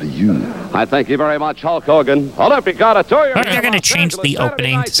believer out of you. I thank you very much, Hulk Hogan. Olympic auditorium. I think they're going to change the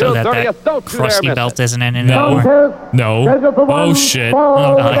opening so that that crusty belt isn't in it No. anymore. No. Oh, shit.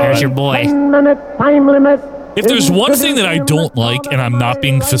 Oh, here's your boy. 10-minute time limit. If there's one thing that I don't like, and I'm not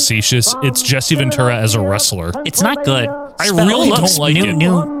being facetious, it's Jesse Ventura as a wrestler. It's not good. I really don't like it.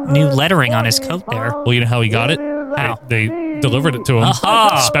 New lettering on his coat there. Well, you know how he got it? How? They delivered it to him.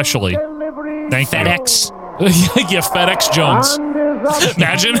 Aha. Specially. Thank FedEx you. Yeah, FedEx Jones.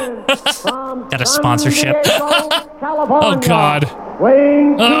 Imagine. got a sponsorship. Oh, God.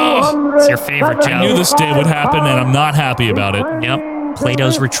 Oh, It's your favorite I knew joke. this day would happen, and I'm not happy about it. Yep.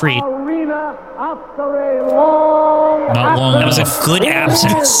 Plato's Retreat. Not long That was a enough. good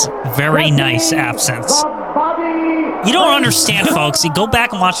absence. Very nice absence. You don't understand, folks. You go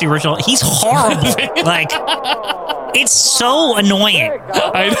back and watch the original. He's horrible. Like, it's so annoying.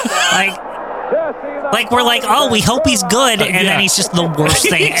 Like we're like, oh, we hope he's good, and then he's just the worst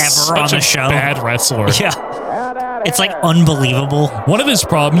thing He's ever on such the a show. Bad wrestler. Yeah. It's like unbelievable. One of his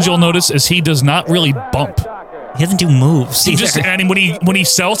problems you'll notice is he does not really bump. He doesn't do moves. He either. just and when he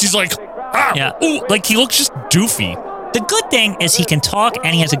sells, he's like, ah, Yeah. ooh, like he looks just doofy. The good thing is he can talk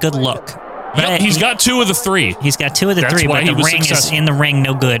and he has a good look. Yep, he's got 2 of the 3. He's got 2 of the That's 3, why but he the was ring is successful. in the ring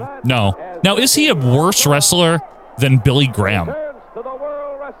no good. No. Now, is he a worse wrestler than Billy Graham?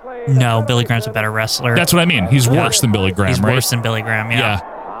 No, Billy Graham's a better wrestler. That's what I mean. He's worse than Billy Graham, He's right? worse than Billy Graham, Yeah.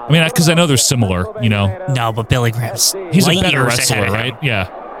 I mean, because I know they're similar, you know. No, but Billy Graham's He's a light better years wrestler, ahead of him. right? Yeah.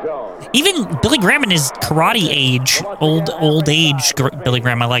 Even Billy Graham in his karate age, old age, Billy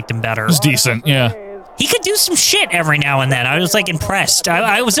Graham, I liked him better. He's decent, yeah. He could do some shit every now and then. I was like impressed.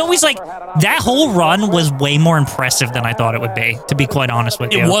 I was always like, that whole run was way more impressive than I thought it would be, to be quite honest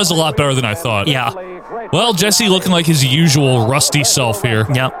with you. It was a lot better than I thought. Yeah. Well, Jesse looking like his usual rusty self here.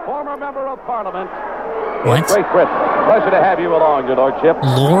 Yep. Former member of Parliament. What? Great Britain. Pleasure to have you along, your lordship.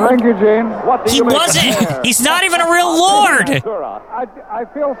 Lord? Thank you, Gene. What do He you make of wasn't. hair? He's not even a real lord. I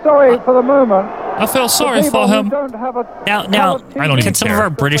feel sorry for the moment. I felt sorry People for who him. don't have a Now, I don't can even some care. of our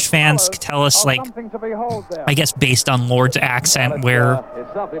British fans tell us, like, something to behold there. I guess based on Lord's accent, where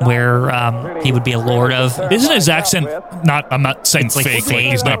he would be a lord of? Isn't his accent not? I'm not saying It's like fake, fake, like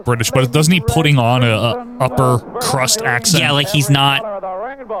he's but- not British, but doesn't he putting on a upper crust accent? Yeah, like he's not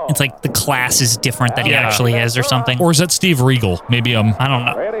it's like the class is different that he actually is or something. Or is that Steve Regal? Maybe I don't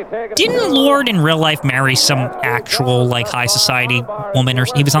know. Didn't Lord in real life marry some actual like high society woman, or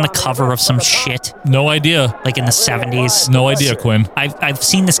he was on the cover of some shit? No idea. Like in the 70s. No idea, Quinn. I've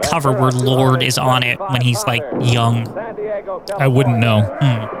seen this cover where Lord is on it when he's like young. I wouldn't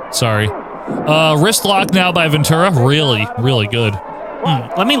know. Sorry. Wrist lock now by Ventura. Really, really good.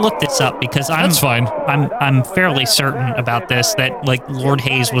 Let me look this up because That's fine. I'm fairly certain about this that like Lord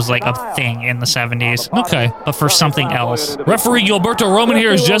Hayes was like a thing in the 70s. Okay. But for something else. Referee Gilberto Roman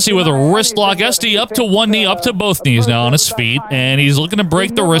here is Jesse with a wrist lock. SD up to one knee, up to both knees now on his feet, and he's looking to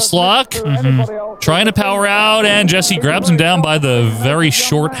break the wrist lock. Trying to power out, and Jesse grabs him down by the very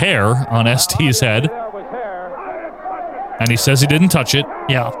short hair on SD's head. And he says he didn't touch it.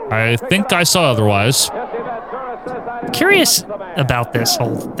 Yeah. I think I saw otherwise. Curious about this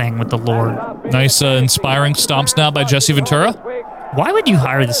whole thing with the Lord. Nice, inspiring stomps now by Jesse Ventura. Why would you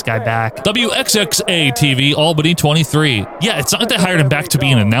hire this guy back? WXXA TV, Albany 23. Yeah, it's not like they hired him back to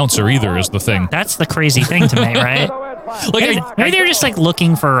be an announcer either, is the thing. That's the crazy thing to me, right? Maybe they're just like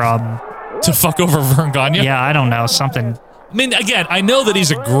looking for to fuck over Vern Gagne? Yeah, I don't know, something. I mean, again, I know that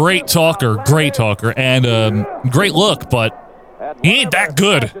he's a great talker, and great look, but he ain't that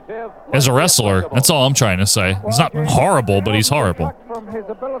good as a wrestler. That's all I'm trying to say. He's not horrible, but he's horrible.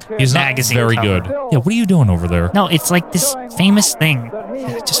 He's not very good. Yeah, what are you doing over there? No, it's like this famous thing.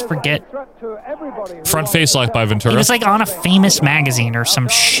 Just forget. Front face lock by Ventura. He was like on a famous magazine or some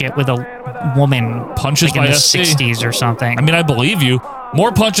shit with a woman punches like by in the SD. 60s or something. I mean, I believe you.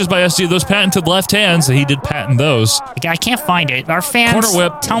 More punches by SD. Those patented left hands. He did patent those. I can't find it. Our fans, corner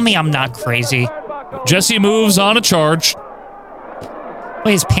whip. Tell me I'm not crazy. Jesse moves on a charge.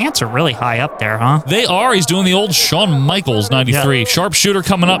 Wait, his pants are really high up there, huh? They are. He's doing the old Shawn Michaels 93. Yeah. Sharpshooter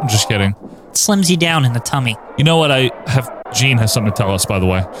coming up. I'm just kidding. It slims you down in the tummy. You know what? Gene has something to tell us, by the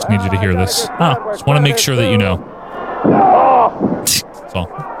way. Just need you to hear this. Oh. Just want to make sure that you know. So,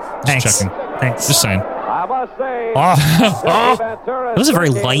 just checking. Thanks. Just saying. It was a very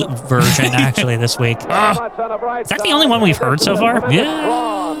light version, actually, this week. Is that the only one we've heard so far?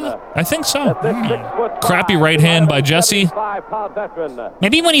 Yeah, I think so. Crappy right hand by Jesse.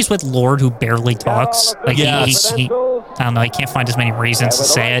 Maybe when he's with Lord, who barely talks. Like yes. He, I don't know, he can't find as many reasons to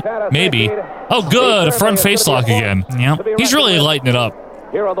say it. Maybe. Oh, good. A front face lock again. Yep. He's really lighting it up.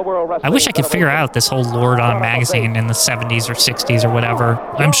 I wish I could figure out this whole Lord on magazine in the 70s or 60s or whatever.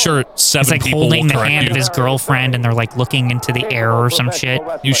 I'm sure seven it's like people holding will the hand you. of his girlfriend and they're like looking into the air or some shit.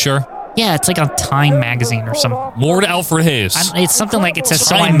 You sure? Yeah, it's like on Time magazine or some. Lord Alfred Hayes. It's something like it says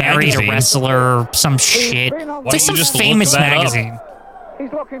someone married a wrestler or some shit. It's like some famous magazine.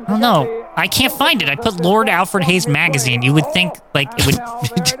 Oh no, I can't find it. I put Lord Alfred Hayes magazine. You would think like it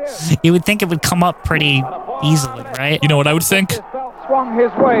would. You would think it would come up pretty easily, right? You know what I would think? Swung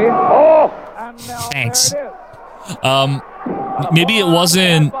his way. Oh, thanks. Maybe it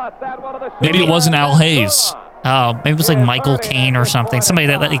wasn't. Maybe it wasn't Al Hayes. Oh, maybe it was like Michael Caine or something. Somebody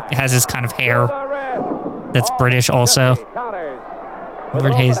that like, has his kind of hair. That's British also.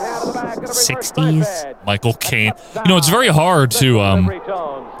 Lord Hayes, 60s. Michael Caine. You know, it's very hard to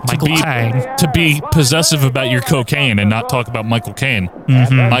be possessive about your cocaine and not talk about Michael Caine.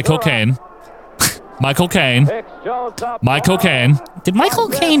 Mm-hmm. My cocaine. Michael Caine. My cocaine. Did Michael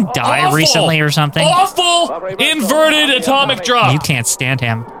Caine die recently or something? Awful! Inverted atomic drop. You can't stand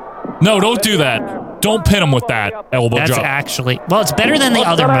him. No, don't do that. Don't pin him with that elbow drop. That's actually... Well, it's better than the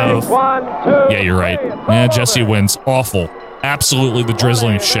other move. Yeah, you're right. Yeah, Jesse wins. Awful. Absolutely the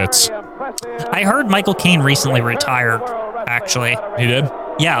drizzling shits. I heard Michael Caine recently retired, actually. He did?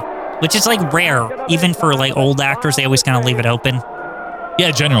 Yeah, which is like rare. Even for like old actors, they always kind of leave it open.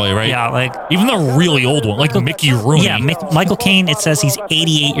 Yeah, generally, right? Yeah, like... Even the really old one, like Mickey Rooney. Yeah, Michael Caine, it says he's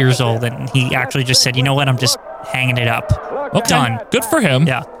 88 years old, and he actually just said, you know what, I'm just hanging it up. Okay. Done. Good for him.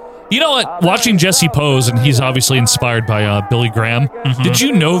 Yeah. You know what? Watching Jesse pose, and he's obviously inspired by Billy Graham. Mm-hmm. Did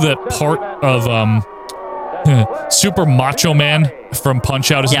you know that part of Super Macho Man from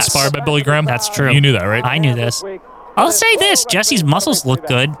Punch-Out is inspired by Billy Graham? That's true. You knew that, right? I knew this. I'll say this. Jesse's muscles look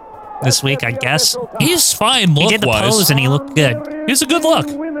good this week, I guess. He's fine look-wise. He did the pose, and he looked good. He's a good look.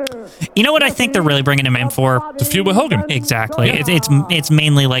 You know what I think they're really bringing him in for? To feud with Hogan. Exactly. Yeah. It's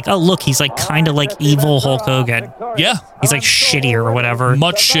mainly like, oh, look, he's like kind of like evil Hulk Hogan. Yeah. He's like shittier or whatever.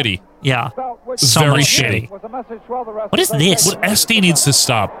 Much shitty. Yeah. So very much shitty. What is this? What SD needs to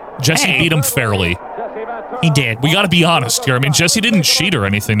stop. Jesse beat him fairly. He did. We got to be honest here. I mean, Jesse didn't cheat or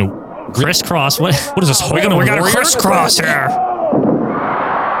anything. To crisscross. What is this? Hogan we got a crisscross here.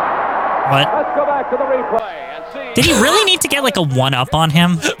 What? Let's go back to the replay and see. Did he really need to get like a one-up on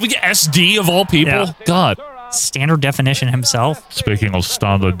him? We get SD of all people? Yeah. God. Standard definition himself. Speaking of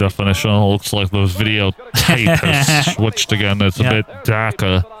standard definition, it looks like the video tape has switched again. It's a bit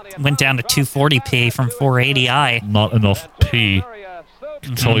darker. Went down to 240p from 480i. Not enough P.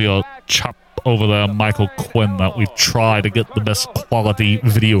 Tell your chap over there, Michael Quinn, that we try to get the best quality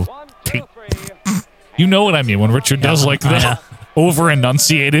video tape. You know what I mean when Richard does like the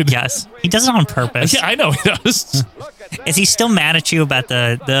over-enunciated. Yes. He does it on purpose. Yeah, I know he does. Is he still mad at you about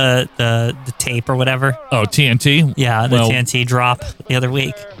the tape or whatever? Oh, TNT? Yeah, the TNT drop the other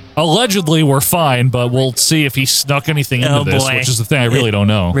week. Allegedly, we're fine, but we'll see if he snuck anything into this, which is the thing I really don't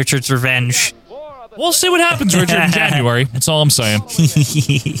know. Richard's revenge. We'll see what happens, Richard, in January. That's all I'm saying.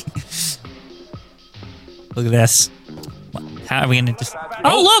 Look at this. How are we going to just...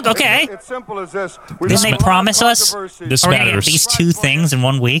 Oh, look, okay. It's simple as this. Didn't they promise us? This Are we gonna matters. get these two things in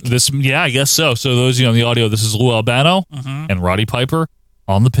 1 week? Yeah, I guess so. So those of you on the audio, this is Lou Albano and Roddy Piper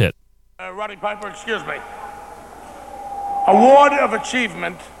on the pit. Roddy Piper, excuse me. Award of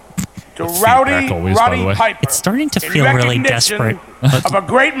Achievement to Roddy Piper. It's starting to feel really desperate. Of a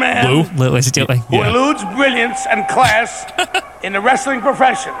great man Lou is doing. who eludes brilliance and class in the wrestling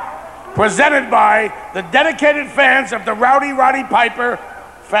profession. Presented by the dedicated fans of the Roddy Piper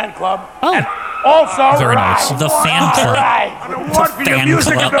fan club. Oh. And also Very nice. The fan club. an award for your fan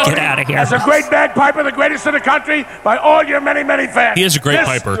music club. ability Get outta here. as a great bagpiper, the greatest in the country, by all your many, many fans. He is a great this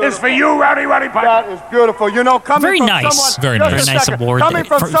piper. Is for you, Roddy Piper. That is beautiful. You know, coming Very from nice. someone... Very just nice. a Very nice second. award Coming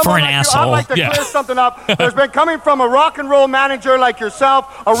from for someone an like asshole. You, I'd like to clear something up. There's been coming from a rock and roll manager like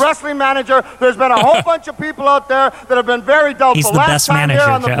yourself, a wrestling manager. There's been a whole bunch of people out there that have been very doubtful. He's the Last best time manager,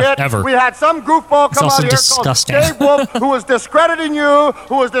 here on the Jeff, pit, ever. we had some goofball come also out here disgusting. called Dave Wolf, who was discrediting you,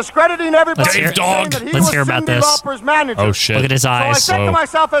 who was discrediting everybody. Let's hear- Dave Dog. saying that he Let's was hear about Cyndi this. Lauper's manager. Oh, shit. Look at his So I eyes. said to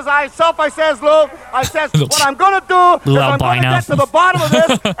myself, I says, Lou, I says, what I'm going to do Lou is I'm going to Albino. get to the bottom of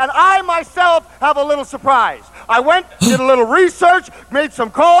this, and I myself have a little surprise. I went, did a little research, made some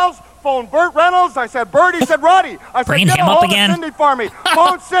calls, phoned Burt Reynolds. I said, Burt, he said, Roddy. I said, Bring get him a up hold again. of Cyndi for me.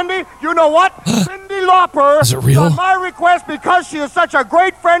 Phone Cyndi. You know what? Cyndi Lauper, Is it real? on my request, because she is such a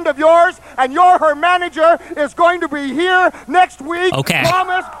great friend of yours, and you're her manager, is going to be here next week. Okay.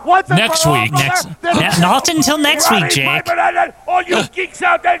 Promise. Once and Next for all, week. brother. Not until next week, Jake. Piper, all you geeks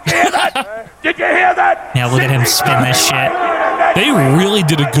out there, did you hear that? Did you hear that? Yeah, look at him spin this shit. They really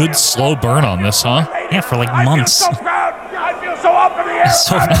did a good slow burn on this, huh? Yeah, for like I months. feel so proud. I feel so up in the air.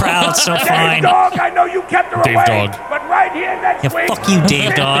 So proud, so Dave fine. Dog, I know you kept her Dave away, Dog. but right here next Yeah, week. fuck you,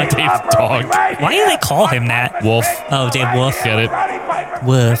 Dave Dog. Dave Dog. Why do they call him that? Wolf. Oh, Dave Wolf. Get it?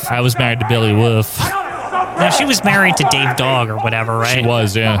 Wolf. I was married to Billy Wolf. No, she was married to Dave Dog or whatever, right? She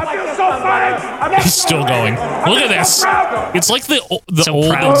was, yeah. I feel so fine. He's still going. Look at this. It's like the So old.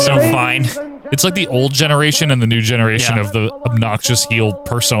 proud, so fine. It's like the old generation and the new generation Yeah. of the obnoxious heel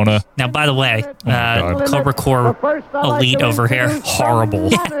persona. Now, by the way, God. Cobra Core Elite over here. Horrible.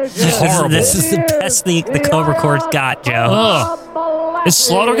 Horrible. This is the best the Cobra Core's got, Joe. Ugh. Is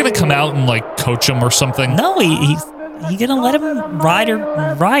Slaughter gonna come out and like coach him or something? No, he's gonna let him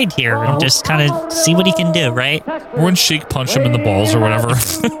ride here and just kind of see what he can do, right? Or when Sheik punched him in the balls or whatever.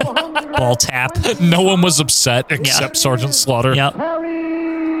 Ball tap. No one was upset except Sergeant Slaughter. Yep.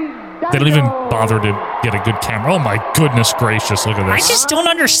 They don't even bother to get a good camera. Oh my goodness gracious, look at I this. just don't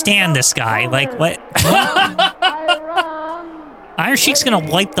understand this guy. Like, what? Iron Sheik's gonna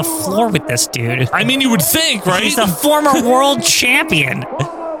wipe the floor with this dude. I mean, you would think, right? He's the former world champion.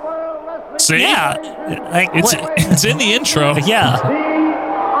 See? Yeah. Like, It's in the intro.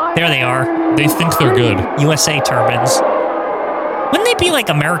 Yeah. There they are. They think they're good. USA turbans. Wouldn't they be like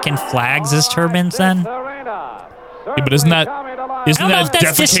American flags as turbans then? Yeah, but isn't that I don't know if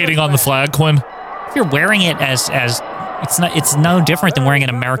that's defecating on the flag, Quinn? If you're wearing it as it's no different than wearing an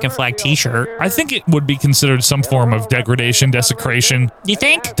American flag T-shirt. I think it would be considered some form of degradation, desecration, Do you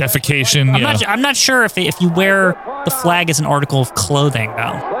think? defecation. I'm not sure if you wear the flag as an article of clothing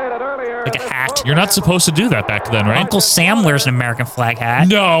though, like a hat. You're not supposed to do that back then, right? Uncle Sam wears an American flag hat.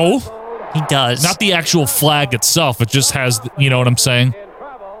 No, He does. not the actual flag itself. It just has, you know what I'm saying?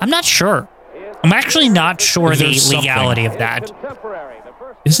 I'm not sure. I'm actually not sure the There's something. legality of that.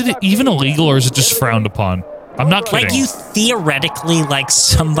 Is it even illegal or is it just frowned upon? I'm not kidding. Like you theoretically, like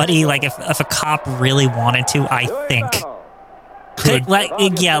somebody, like if a cop really wanted to, I think. Could. Like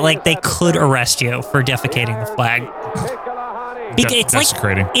they could arrest you for defecating the flag. It's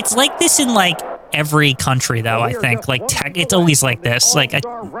desecrating. It's like this in like every country, though. I think like it's always like this. Like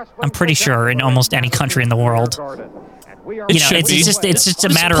I'm pretty sure in almost any country in the world. it's just a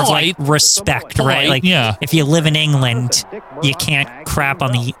matter of like respect, right? Like, if you live in England, you can't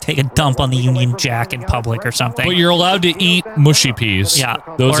take a dump on the Union Jack in public or something. But you're allowed to eat mushy peas. Yeah.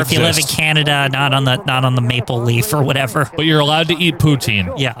 Those or if you live in Canada, not on the maple leaf or whatever. But you're allowed to eat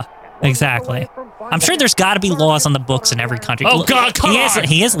poutine. Yeah. Exactly. I'm sure there's got to be laws on the books in every country. Oh God, come on!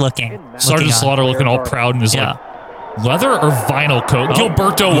 He is looking. Sergeant Slaughter looking all proud in his like leather or vinyl coat.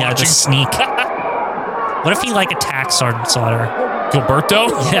 Gilberto watching. The sneak. What if he like attacks Sergeant Slaughter? Gilberto?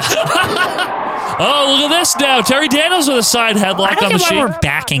 Yeah. Oh, look at this now. Terry Daniels with a side headlock on the sheet. We're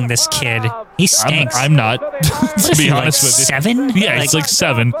backing this kid. He stinks. I'm not, to be honest with you. 7? Yeah, he's like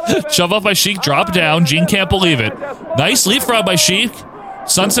 7. Shove off by Sheik, drop down. Gene can't believe it. Nice leapfrog by Sheik.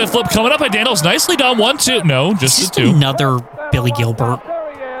 Sunset flip coming up by Daniels. Nicely done. 1, 2. No, just the 2. Another Billy Gilbert.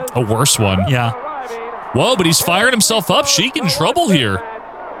 A worse one. Yeah. Whoa, but he's firing himself up. Sheik in trouble here.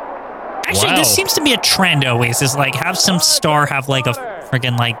 Actually, this seems to be a trend always, is like have some star have like a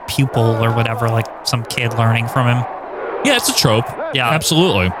friggin' like pupil or whatever, like some kid learning from him. Yeah, it's a trope. Yeah.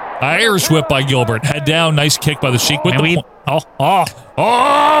 Absolutely. Irish whip by Gilbert. Head down. Nice kick by the Sheik with We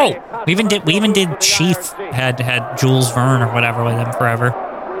even did Chief had Jules Verne or whatever with him forever.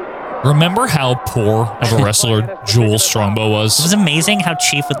 Remember how poor of a wrestler Jules Strongbow was? It was amazing how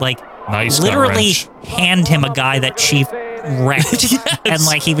Chief would like literally hand him a guy that Chief wrecked, and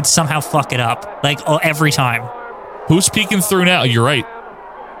like he would somehow fuck it up like every time. Who's peeking through now? You're right.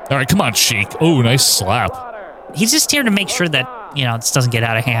 All right, come on, Sheik. Oh, nice slap. He's just here to make sure that this doesn't get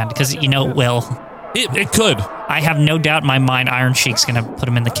out of hand, because it will. It could. I have no doubt in my mind Iron Sheik's gonna put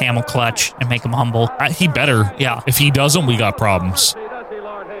him in the camel clutch and make him humble. He better. Yeah. If he doesn't, we got problems.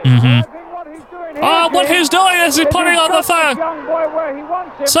 Mm-hmm. Oh, what he's doing is he's putting on the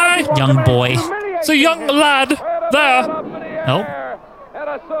thing. Sorry? Young boy. It's a young lad there. Nope.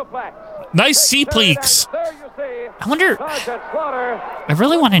 Nice C-pleeks. I wonder, I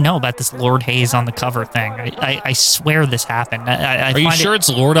really want to know about this Lord Hayes on the cover thing. I swear this happened. Are you sure it's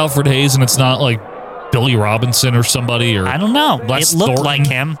Lord Alfred Hayes and it's not like Billy Robinson or somebody? Or I don't know. Les it looked Thornton? like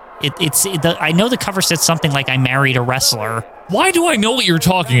him. I know the cover said something like "I married a wrestler." Why do I know what you're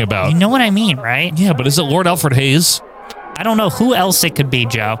talking about? You know what I mean, right? Yeah, but is it Lord Alfred Hayes? I don't know who else it could be,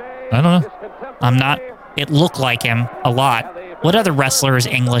 Joe. I don't know. I'm not. It looked like him a lot. What other wrestler is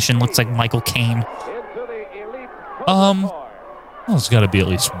English and looks like Michael Caine? Well, there's got to be at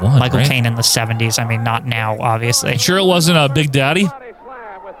least one. Michael Caine in the 70s. I mean, not now, obviously. Sure, it wasn't Big Daddy.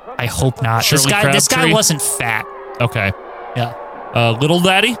 I hope not. Shirley This guy Crabtree? wasn't fat. Okay. Yeah. Little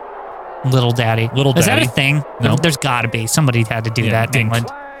Daddy. Little Daddy. Daddy. Is that a thing? No. There's got to be. Somebody had to do that in Dink. England.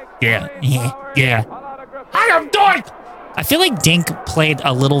 Yeah. Yeah. I am Dink. I feel like Dink played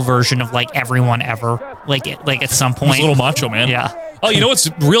a little version of like Everyone Ever, like at some point. He's a little macho man. Yeah. Oh, you know what's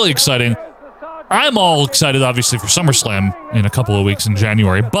really exciting? I'm all excited, obviously, for SummerSlam in a couple of weeks in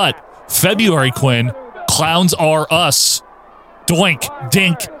January, but February, Quinn, Clowns Are Us. Doink,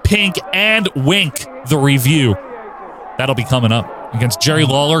 Dink, Pink, and Wink, the review. That'll be coming up against Jerry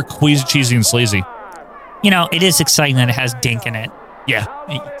Lawler, Queasy, Cheesy, and Sleazy. It is exciting that it has Dink in it. Yeah.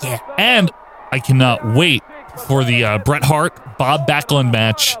 Yeah. And I cannot wait for the Bret Hart, Bob Backlund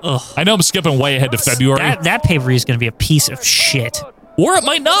match. Ugh. I know I'm skipping way ahead to February. That pay-per-view is going to be a piece of shit. Or it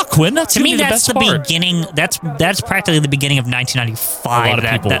might not, Quinn. That's To me, the that's best the part. beginning. That's practically the beginning of 1995. A lot of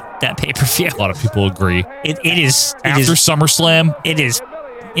people- that pay-per-view. A lot of people agree. It is After SummerSlam, It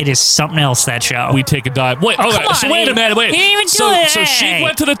is something else, that show. we take a dive. Wait, okay, come on, so wait a minute, wait. he didn't even do so, it. So she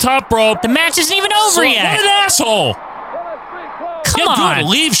went to the top rope. The match isn't even over So yet. What an asshole. Come Yeah, on. good.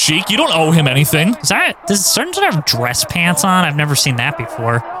 Leave, Sheik. You don't owe him anything. Does Certain have dress pants on? I've never seen that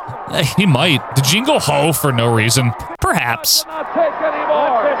before. He might. Did Gene go ho for no reason? Perhaps.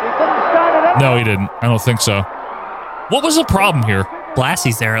 No, he didn't. I don't think so. What was the problem here?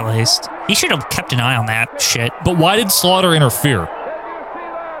 Blassie's there at least. He should have kept an eye on that shit. But why did Slaughter interfere?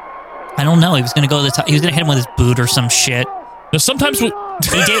 I don't know. He was gonna go to the top. He was gonna hit him with his boot or some shit. Now, sometimes we...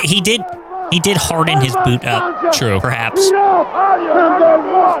 He did harden his boot up. True. Perhaps.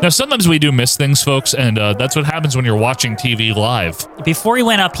 Now, sometimes we do miss things, folks, and that's what happens when you're watching TV live. Before he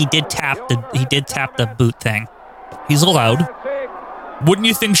went up, he did tap the boot thing. He's allowed. Wouldn't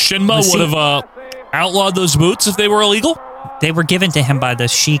you think Shinma would have outlawed those boots if they were illegal? They were given to him by the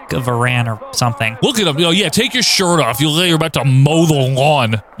Sheik of Iran or something. Look at him. Yeah, take your shirt off. You're about to mow the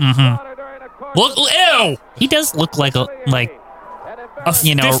lawn. Mm-hmm. Look, ew! He does look like a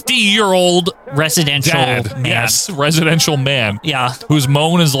 50-year-old residential dad. man. Yes, residential man. Yeah. Who's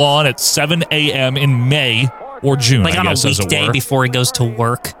mowing his lawn at 7 a.m. in May or June, Like I on guess, a as it weekday were. before he goes to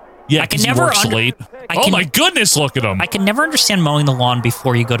work. Yeah, I can because he never works late. My goodness, look at him. I can never understand mowing the lawn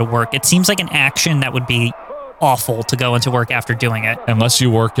before you go to work. It seems like an action that would be awful to go into work after doing it. Unless you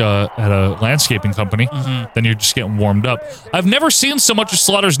work at a landscaping company, then you're just getting warmed up. I've never seen so much of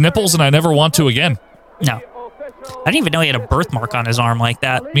Slaughter's nipples, and I never want to again. No. I didn't even know he had a birthmark on his arm like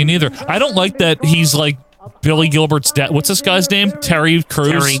that. Me neither. I don't like that he's like Billy Gilbert's dad. What's this guy's name? Terry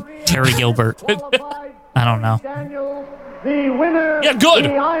Crews? Terry Gilbert. I don't know. The winner. Yeah, good.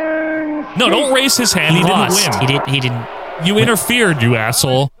 No, don't raise his hand. He lost. didn't win. He didn't. You interfered, you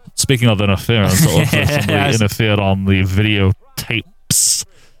asshole. Speaking of interference, somebody interfered on the videotapes,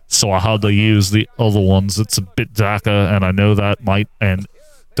 so I had to use the other ones. It's a bit darker, and I know that might. And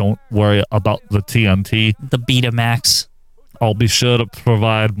don't worry about the TNT. The Betamax. I'll be sure to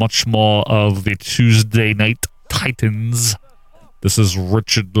provide much more of the Tuesday Night Titans. This is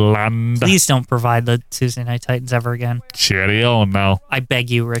Richard Land. Please don't provide the Tuesday Night Titans ever again. Cheerio now. I beg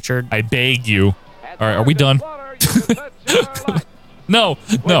you, Richard. I beg you. All right, are we done? No.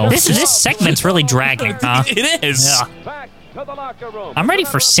 This segment's really dragging, huh? It is. Yeah. I'm ready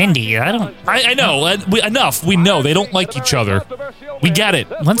for Cindy. I know. Enough. We know they don't like each other. We get it.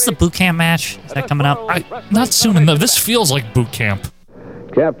 When's the boot camp match? Is that coming up? Not soon enough. This feels like boot camp.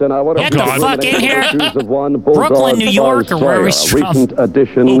 Captain, I want to Get the fuck in here. Brooklyn, New York, or where he's from. Recent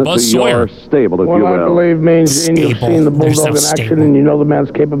addition to your stable, if you will. What I believe means you've seen the Bulldog in action, and you know the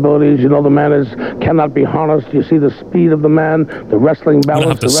man's capabilities. You know the man cannot be harnessed. You see the speed of the man, the wrestling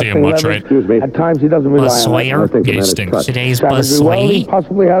balance, the wrestling leverage. Right? Excuse me. At times he doesn't rely Buzz on Sawyer. it. I think the man is cut. Today's Buzz Well, he Sawyer.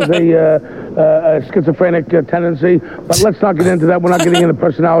 possibly has a schizophrenic tendency, but let's not get into that. We're not getting into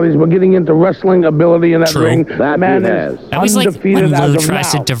personalities. We're getting into wrestling ability in that ring. That man he has. is I always like undefeated when Lou as of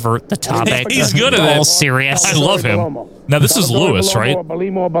tries to now. divert the topic. He's good at it. All serious. I love him. Now, this is Lewis, right?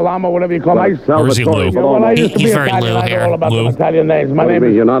 Balimo, Balamo, whatever you call him. Or is he Lou? Well, I used to be He's very Italian. Lou I know here. all about Lou. the Italian names. My name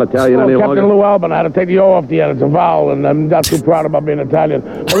is... You're not Italian any Captain longer? Lou Albin. I had to take the O off the end. It's a vowel, and I'm not too proud about being Italian.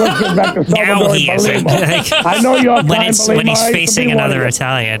 But let's get back to Now Salvatore he isn't. Balimo. I know your time, when Balimo. he's I used to facing be one of another you.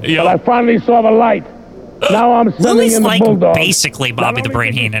 Italian. But I finally saw the light. Now I'm Lou sending is in the like Bulldog. basically Bobby the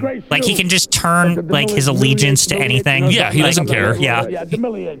Brain Heenan. Like he can just turn like his allegiance to anything. Yeah, he doesn't care. Yeah.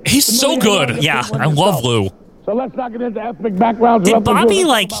 He's so good. Yeah. I love Lou. So let's not get into ethnic backgrounds. Did Bobby he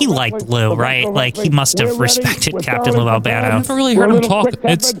liked Lou, right? Like he must have respected Captain Lou Albano. I never really heard him talk.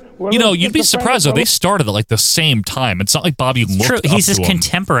 It's you'd be surprised though. They started at like the same time. It's not like Bobby looked True, up he's to his him.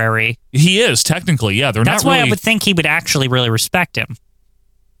 contemporary. He is technically, yeah. That's not why really, I would think he would actually really respect him.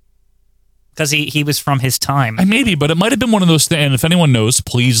 Because he was from his time. Maybe, but it might have been one of those things. And if anyone knows,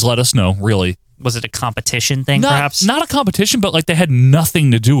 please let us know. Really, was it a competition thing? Perhaps not a competition, but like they had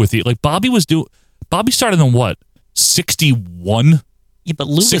nothing to do with it. Like Bobby started in what 61? Yeah, but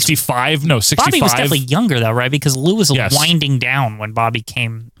Lou 65? No, 65. Bobby was definitely younger though, right? Because Lou was winding down when Bobby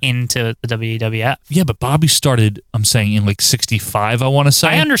came into the WWF. Yeah, but Bobby started, I'm saying, in like 65, I want to say.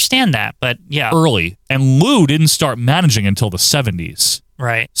 I understand that, but yeah. Early. And Lou didn't start managing until the 70s.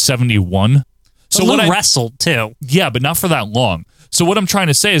 Right. 71. So Lou wrestled too. Yeah, but not for that long. So what I'm trying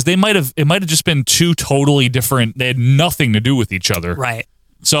to say is it might have just been two totally different, they had nothing to do with each other. Right.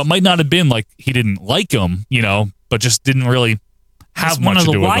 So it might not have been like he didn't like him, but just didn't really have much to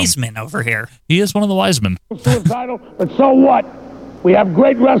do with him. He's one of the wise men over here. He is one of the wise men. But so what? We have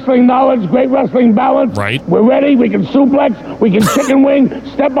great wrestling knowledge, great wrestling balance. Right. We're ready. We can suplex. We can chicken wing,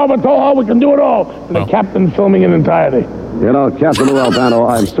 step over toe hold. We can do it all. And the captain filming in entirety. You know, Captain Lou Albano,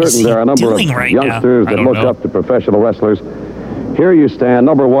 I'm certain there are a number of youngsters that look up to professional wrestlers. Here you stand.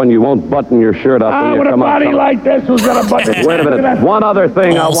 Number one, you won't button your shirt up when you with come a body like this, who's got a button? Wait a minute. One other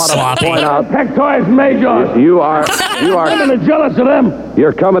thing I want to point out. Pectoris major. You are. I'm jealous of them.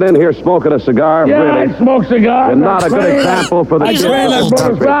 You're coming in here smoking a cigar. Yeah, really. I smoke cigars. You're not a good example for the kids.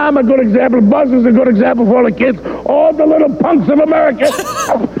 I'm a good example. Buzz is a good example for all the kids. All the little punks of America.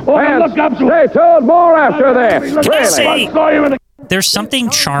 Look up to. Stay tuned. More after this. Really. There's something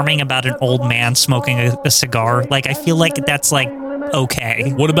charming about an old man smoking a cigar. Like, I feel like that's, like,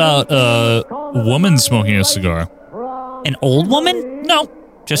 okay. What about a woman smoking a cigar? An old woman? No.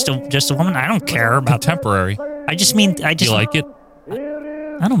 Just a woman? I don't care about... Contemporary. Do you like it?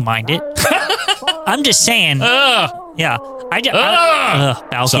 I don't mind it. I'm just saying... yeah.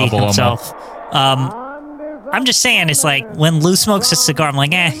 Balky himself. I'm just saying, it's like, when Lou smokes a cigar, I'm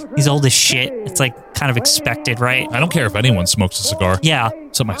like, he's old as shit. It's like, kind of expected, right? I don't care if anyone smokes a cigar. Yeah.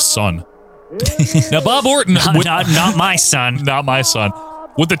 Except my son. Now, Bob Orton... not my son. Not my son.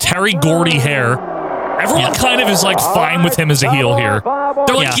 With the Terry Gordy hair, everyone kind of is, like, fine with him as a heel here.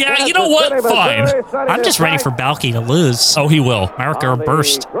 They're like, you know what? Fine. I'm just ready for Balky to lose. Oh, he will. America or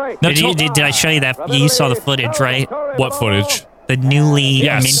burst. Now, did I show you that? You saw the footage, right? What footage? the newly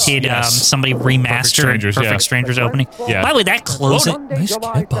minted somebody remastered Perfect Strangers opening. Yeah. By the way, that closing nice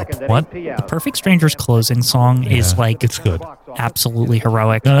keep up. What? The Perfect Strangers closing song is like it's good. Absolutely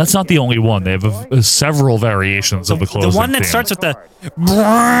heroic. No, that's not the only one. They have several variations of the closing. The one that starts with the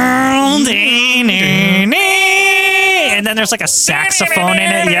and then there's like a saxophone in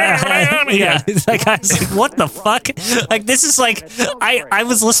it. Yeah. It's like, I was like, what the fuck? Like, this is like, I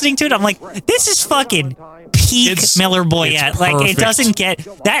was listening to it. I'm like, this is fucking peak Miller Boyette. Like, it doesn't get,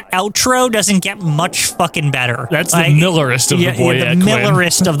 that outro doesn't get much fucking better. That's like, the Millerist of the Boyette. Yeah, the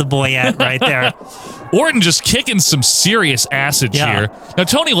Millerist of the Boyette right there. Orton just kicking some serious acid here. Now,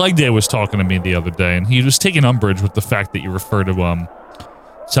 Tony Legday was talking to me the other day, and he was taking umbrage with the fact that you refer to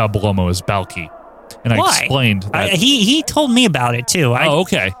Sal Bellomo as Balky. And I explained that. He told me about it, too.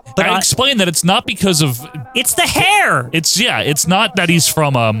 Okay. But I explained that it's not because of... It's the hair! It's not that he's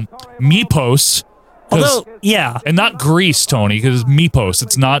from Mypos. Although, and not Greece, Tony, because Mypos,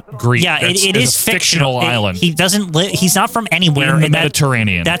 it's not Greece. Yeah, it is a fictional island. He doesn't live. He's not from anywhere in the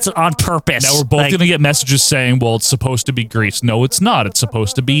Mediterranean. That's on purpose. Now we're both going to get messages saying, "Well, it's supposed to be Greece." No, it's not. It's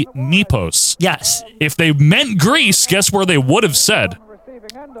supposed to be Mypos. Yes. If they meant Greece, guess where they would have said?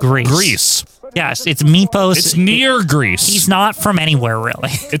 Greece. Yes, it's Mypos. It's near Greece. He's not from anywhere, really.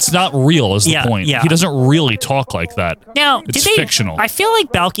 It's not real, is the point. Yeah. He doesn't really talk like that. Now, it's fictional. I feel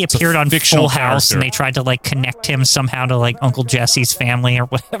like Balky appeared on Full House, and they tried to like connect him somehow to like Uncle Jesse's family or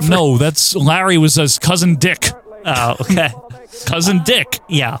whatever. No, Larry was his cousin Dick. Oh, okay. Cousin Dick.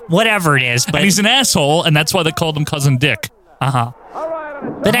 Yeah, whatever it is. But and he's an asshole, and that's why they called him Cousin Dick.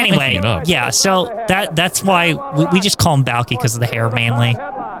 But anyway, so that's why we just call him Balky because of the hair mainly.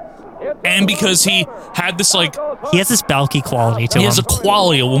 And because he had this he has this Balky quality to him. He has a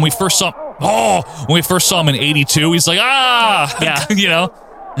quality. When we first saw him in '82, he's like, you know,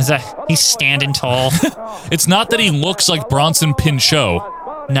 he's standing tall. It's not that he looks like Bronson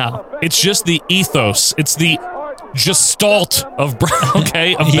Pinchot. No, it's just the ethos. It's the gestalt of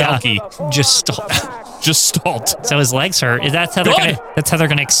Balky. Gestalt. So his legs hurt. That's how they're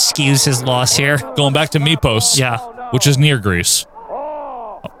gonna excuse his loss here. Going back to Mypos. Yeah, which is near Greece.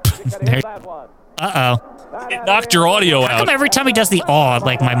 Uh-oh. It knocked your audio out. How come every time he does the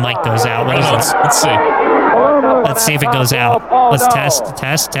like my mic goes out? Let's see. Let's see if it goes out. Let's test. You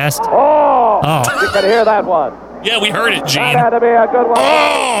can hear that one. Yeah, we heard it, Gene. That had to be a good one.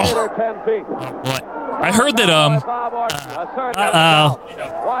 What? I heard that,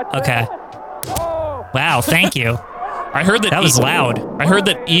 Okay. Wow, thank you. I heard that was loud. I heard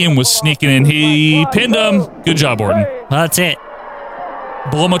that Ian was sneaking in. He pinned him. Good job, Orton. Well, that's it.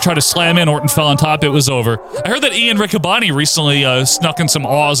 Bellomo tried to slam in. Orton fell on top. It was over. I heard that Ian Riccaboni recently snuck in some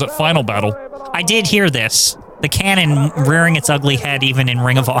Oz at Final Battle. I did hear this. The cannon rearing its ugly head even in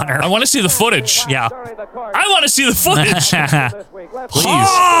Ring of Honor. I want to see the footage. Yeah. I want to see the footage. Please.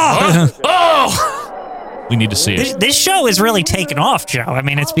 We need to see it. This show is really taken off, Joe. I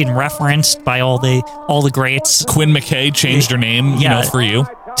mean, it's been referenced by all the greats. Quinn McKay changed her name, for you.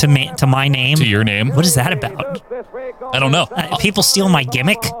 To my name. To your name. What is that about? I don't know. People steal my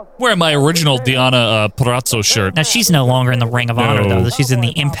gimmick? Wearing my original Diana Perazzo shirt. Now, she's no longer in the Ring of Honor, though. She's in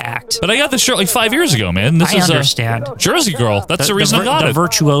the Impact. But I got this shirt like 5 years ago, man. I understand. Jersey girl. That's the reason I got it. The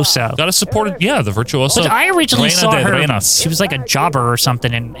Virtuoso. Got to support it. Yeah, the Virtuoso. But I originally saw her. She was like a jobber or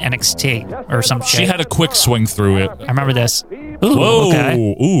something in NXT or some shit. She had a quick swing through it. I remember this. Ooh, whoa.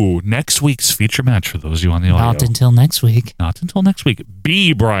 Okay. Ooh, next week's feature match for those of you on the audio. Not until next week. Not until next week.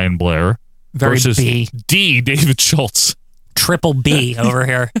 B, Brian Blair. Versus B. D, David Schultz. Triple B over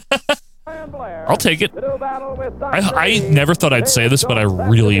here. I'll take it. I never thought I'd say this, but I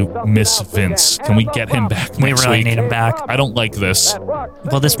really miss Vince. Can we get him back next We really week? need him back. I don't like this.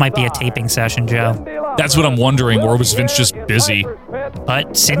 Well, this might be a taping session, Joe. That's what I'm wondering, or was Vince just busy?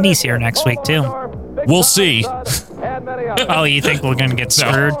 But Cindy's here next week, too. We'll see. Oh, you think we're going to get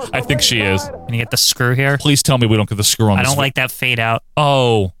screwed? No, I think she is. Can you get the screw here? Please tell me we don't get the screw on I this. don't like that fade out.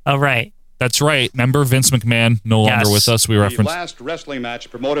 Oh, right. That's right. Remember Vince McMahon no longer with us. We referenced the last wrestling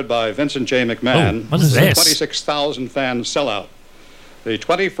match promoted by Vincent J. McMahon. What is this? 26,000 fan sellout. The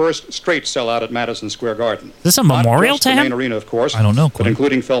 21st straight sellout at Madison Square Garden. Is this a memorial to him? The main arena, of course. I don't know, but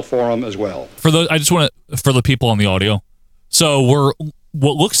including Phil Forum as well. For the people on the audio. So we're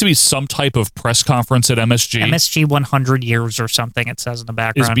what looks to be some type of press conference at MSG. MSG 100 years or something. It says in the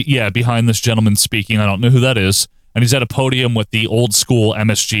background. Behind this gentleman speaking. I don't know who that is. And he's at a podium with the old school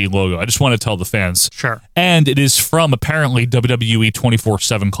MSG logo. I just want to tell the fans. Sure. And it is from apparently WWE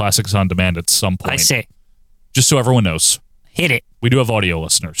 24/7 Classics on Demand at some point. I see. Just so everyone knows. Hit it. We do have audio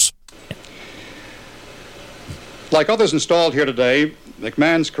listeners. Like others installed here today,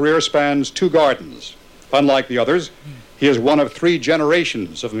 McMahon's career spans two gardens. Unlike the others, He is one of 3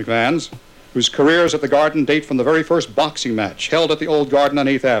 generations of McMahons whose careers at the Garden date from the very first boxing match held at the Old Garden on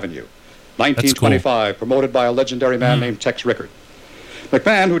 8th Avenue, 1925, promoted by a legendary man named Tex Rickard.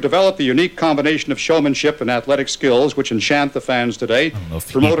 McMahon, who developed the unique combination of showmanship and athletic skills which enchant the fans today,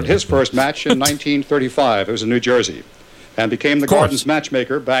 promoted his first match in 1935. It was in New Jersey, and became the Garden's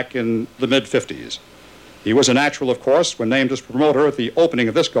matchmaker back in the mid-50s. He was a natural, of course, when named as promoter at the opening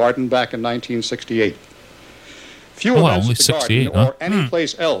of this Garden back in 1968. Few events at the Garden or any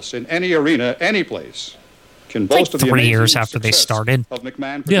place else in any arena, any place, can boast of the 3 years after they started. Of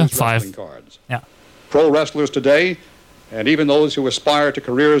McMahon-produced wrestling 5. cards. Yeah. Pro wrestlers today, and even those who aspire to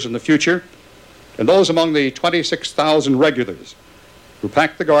careers in the future, and those among the 26,000 regulars who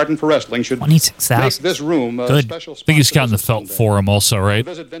pack the Garden for wrestling should make this room a special spot. I think he's counting the Felt Forum also, right?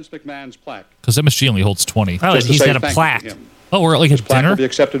 Visit Vince McMahon's plaque. Because MSG only holds 20. Oh, he's got a plaque. Oh, we're at like a plaque dinner? will be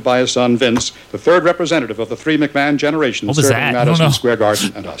accepted by his son, Vince, the 3rd representative of the 3 McMahon generations What was serving that? I don't Madison know. Square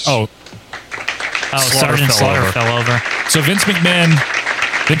Garden and us. Oh, Sergeant Slaughter fell over. So Vince K. McMahon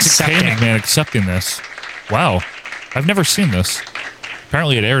accepting this. Wow. I've never seen this.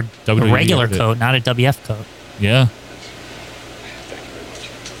 Apparently it aired WWE. A regular coat, not a WF coat. Yeah.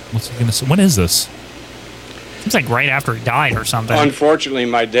 What's he gonna say? When is this? Seems like right after he died or something. Unfortunately,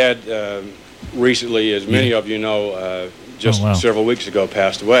 my dad recently, as many of you know, just several weeks ago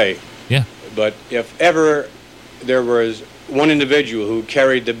passed away. Yeah. But if ever there was one individual who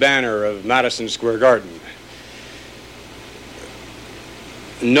carried the banner of Madison Square Garden,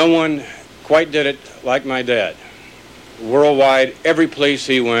 no one quite did it like my dad. Worldwide, every place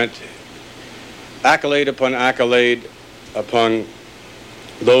he went, accolade upon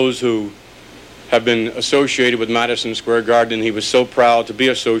those who have been associated with Madison Square Garden. He was so proud to be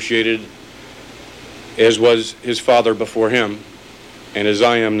associated, as was his father before him, and as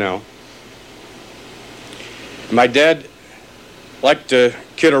I am now. My dad liked to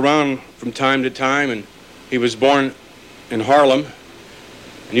kid around from time to time, and he was born in Harlem,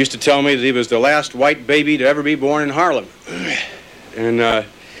 and used to tell me that he was the last white baby to ever be born in Harlem. And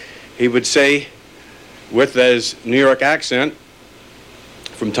he would say, with his New York accent,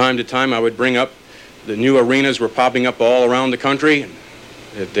 from time to time I would bring up the new arenas were popping up all around the country, and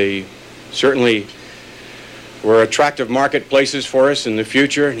that they certainly were attractive marketplaces for us in the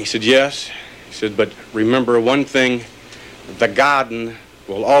future. And he said, yes. He said, but remember one thing, the Garden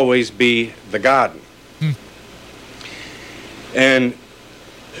will always be the Garden. And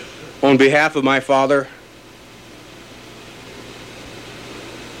on behalf of my father,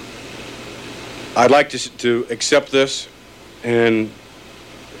 I'd like to accept this, and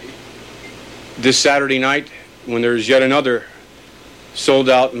this Saturday night, when there's yet another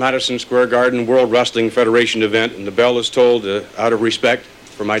sold-out Madison Square Garden World Wrestling Federation event, and the bell is tolled out of respect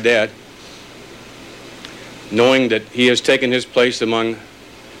for my dad, knowing that he has taken his place among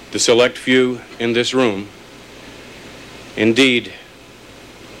the select few in this room, indeed,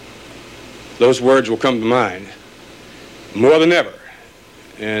 those words will come to mind more than ever,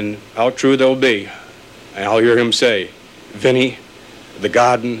 and how true they'll be. And I'll hear him say, Vinny, the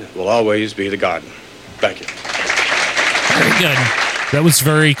Garden will always be the Garden. Thank you. Very good. That was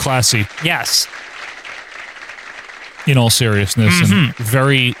very classy. Yes. In all seriousness, and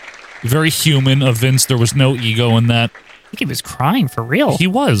very, very human of Vince. There was no ego in that. I think he was crying for real. He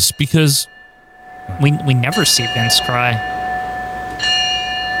was, because we never see Vince cry.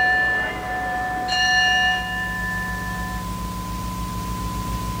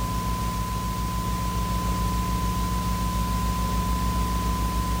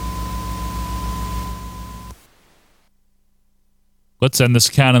 Let's end this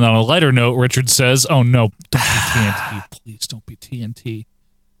canon on a lighter note. Richard says, oh no, don't be TNT. Please don't be TNT.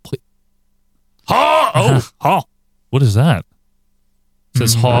 Please. Oh. What is that? It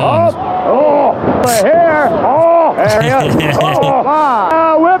says Oh, here. Oh, there he is.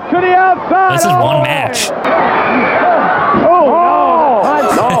 Whip to the outside. This is one match.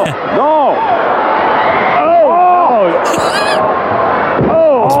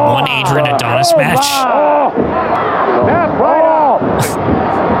 It's one Adrian Adonis match. That's right off.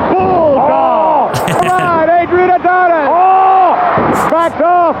 Bulldog. All right, Adrian Adonis. Backed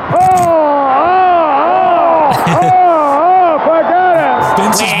off.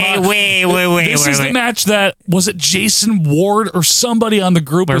 Forget it. Wait. This is the match that, was it Jason Ward or somebody on the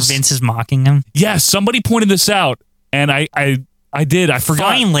group? Where Vince is mocking him? Yes, somebody pointed this out, and I did. I forgot.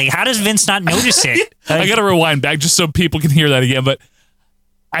 Finally, how does Vince not notice it? I got to rewind back just so people can hear that again, but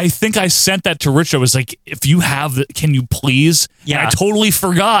I think I sent that to Rich. I was like, if you have can you please? Yeah. And I totally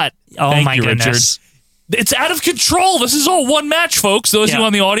forgot. Oh, Thank my you, goodness. Richard. It's out of control. This is all one match, folks. Those of you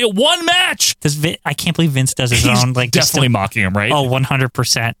on the audio, one match. I can't believe Vince does his He's own. Like definitely mocking him, right? Oh,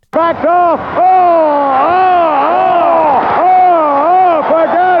 100%. Back off.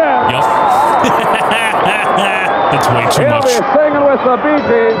 Forget it. Yep. That's way too much. He'll be singing with the Bee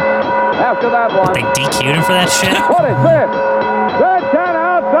Gees after that one. They DQ'd him for that shit? What is this? Santana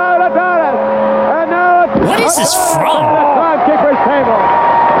outside Adonis. And now it's... What is this from? Timekeeper's table.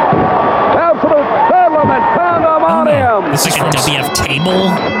 Absolute bedlam and pandemonium. This is like a WF table?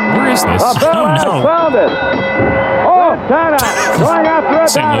 Where is this? I don't know. Found it. Oh, Santana going after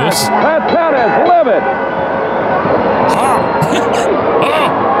St. Louis. Adonis. Santana's livid.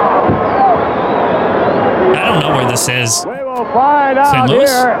 I don't know where this is. We will find out St. Louis?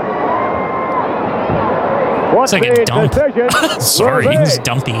 here. It's like a dump. Sorry. It's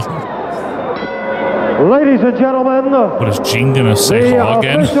dumpy. Ladies and gentlemen, What is Gene going to say? the Haw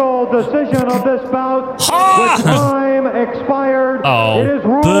again? official decision of this bout, Ha! the time expired. Oh, It is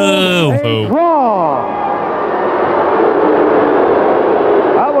ruled boo. a Boo. draw.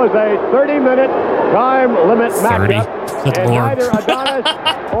 That was a 30-minute time limit 30. matchup. Good and Lord. neither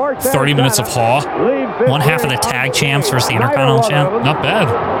Adonis or 30 minutes of Haw. leaves this One half of the ring tag champs versus the Neither Intercontinental one of champ. them. Not bad.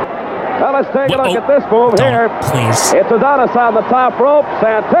 Now let's take a What? look Oh, at this move don't, here. please. It's Adonis on the top rope.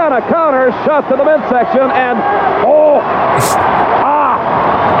 Santana counters, shot to the midsection, and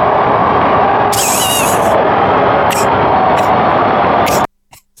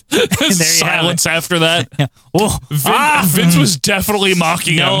Silence after that. Oh, Vince was definitely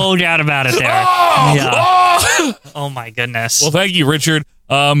mocking him. no doubt about it there. Yeah. Oh my goodness. Well, thank you, Richard.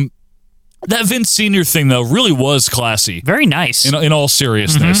 That Vince Sr. thing, though, really was classy. Very nice. In all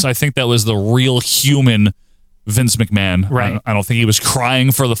seriousness, I think that was the real human Vince McMahon. Right. I don't think he was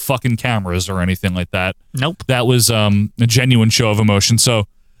crying for the fucking cameras or anything like that. Nope. That was a genuine show of emotion. So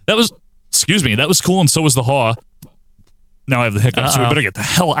that was, that was cool, and so was the Haw. Now I have the hiccups, so we better get the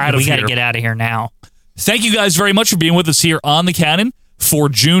hell out of We here. got to get out of here now. Thank you guys very much for being with us here on the Cannon for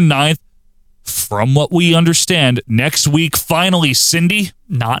June 9th. From what we understand, next week, finally, Cindy.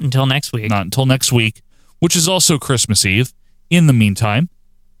 Not until next week. Not until next week, which is also Christmas Eve. In the meantime,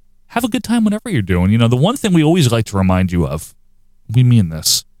 have a good time whatever you're doing. You know, the one thing we always like to remind you of, we mean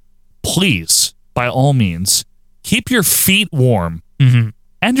this, please, by all means, keep your feet warm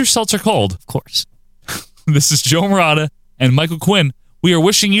and your seltzer cold. Of course. This is Joe Morata and Michael Quinn. We are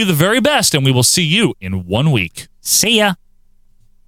wishing you the very best, and we will see you in 1 week. See ya.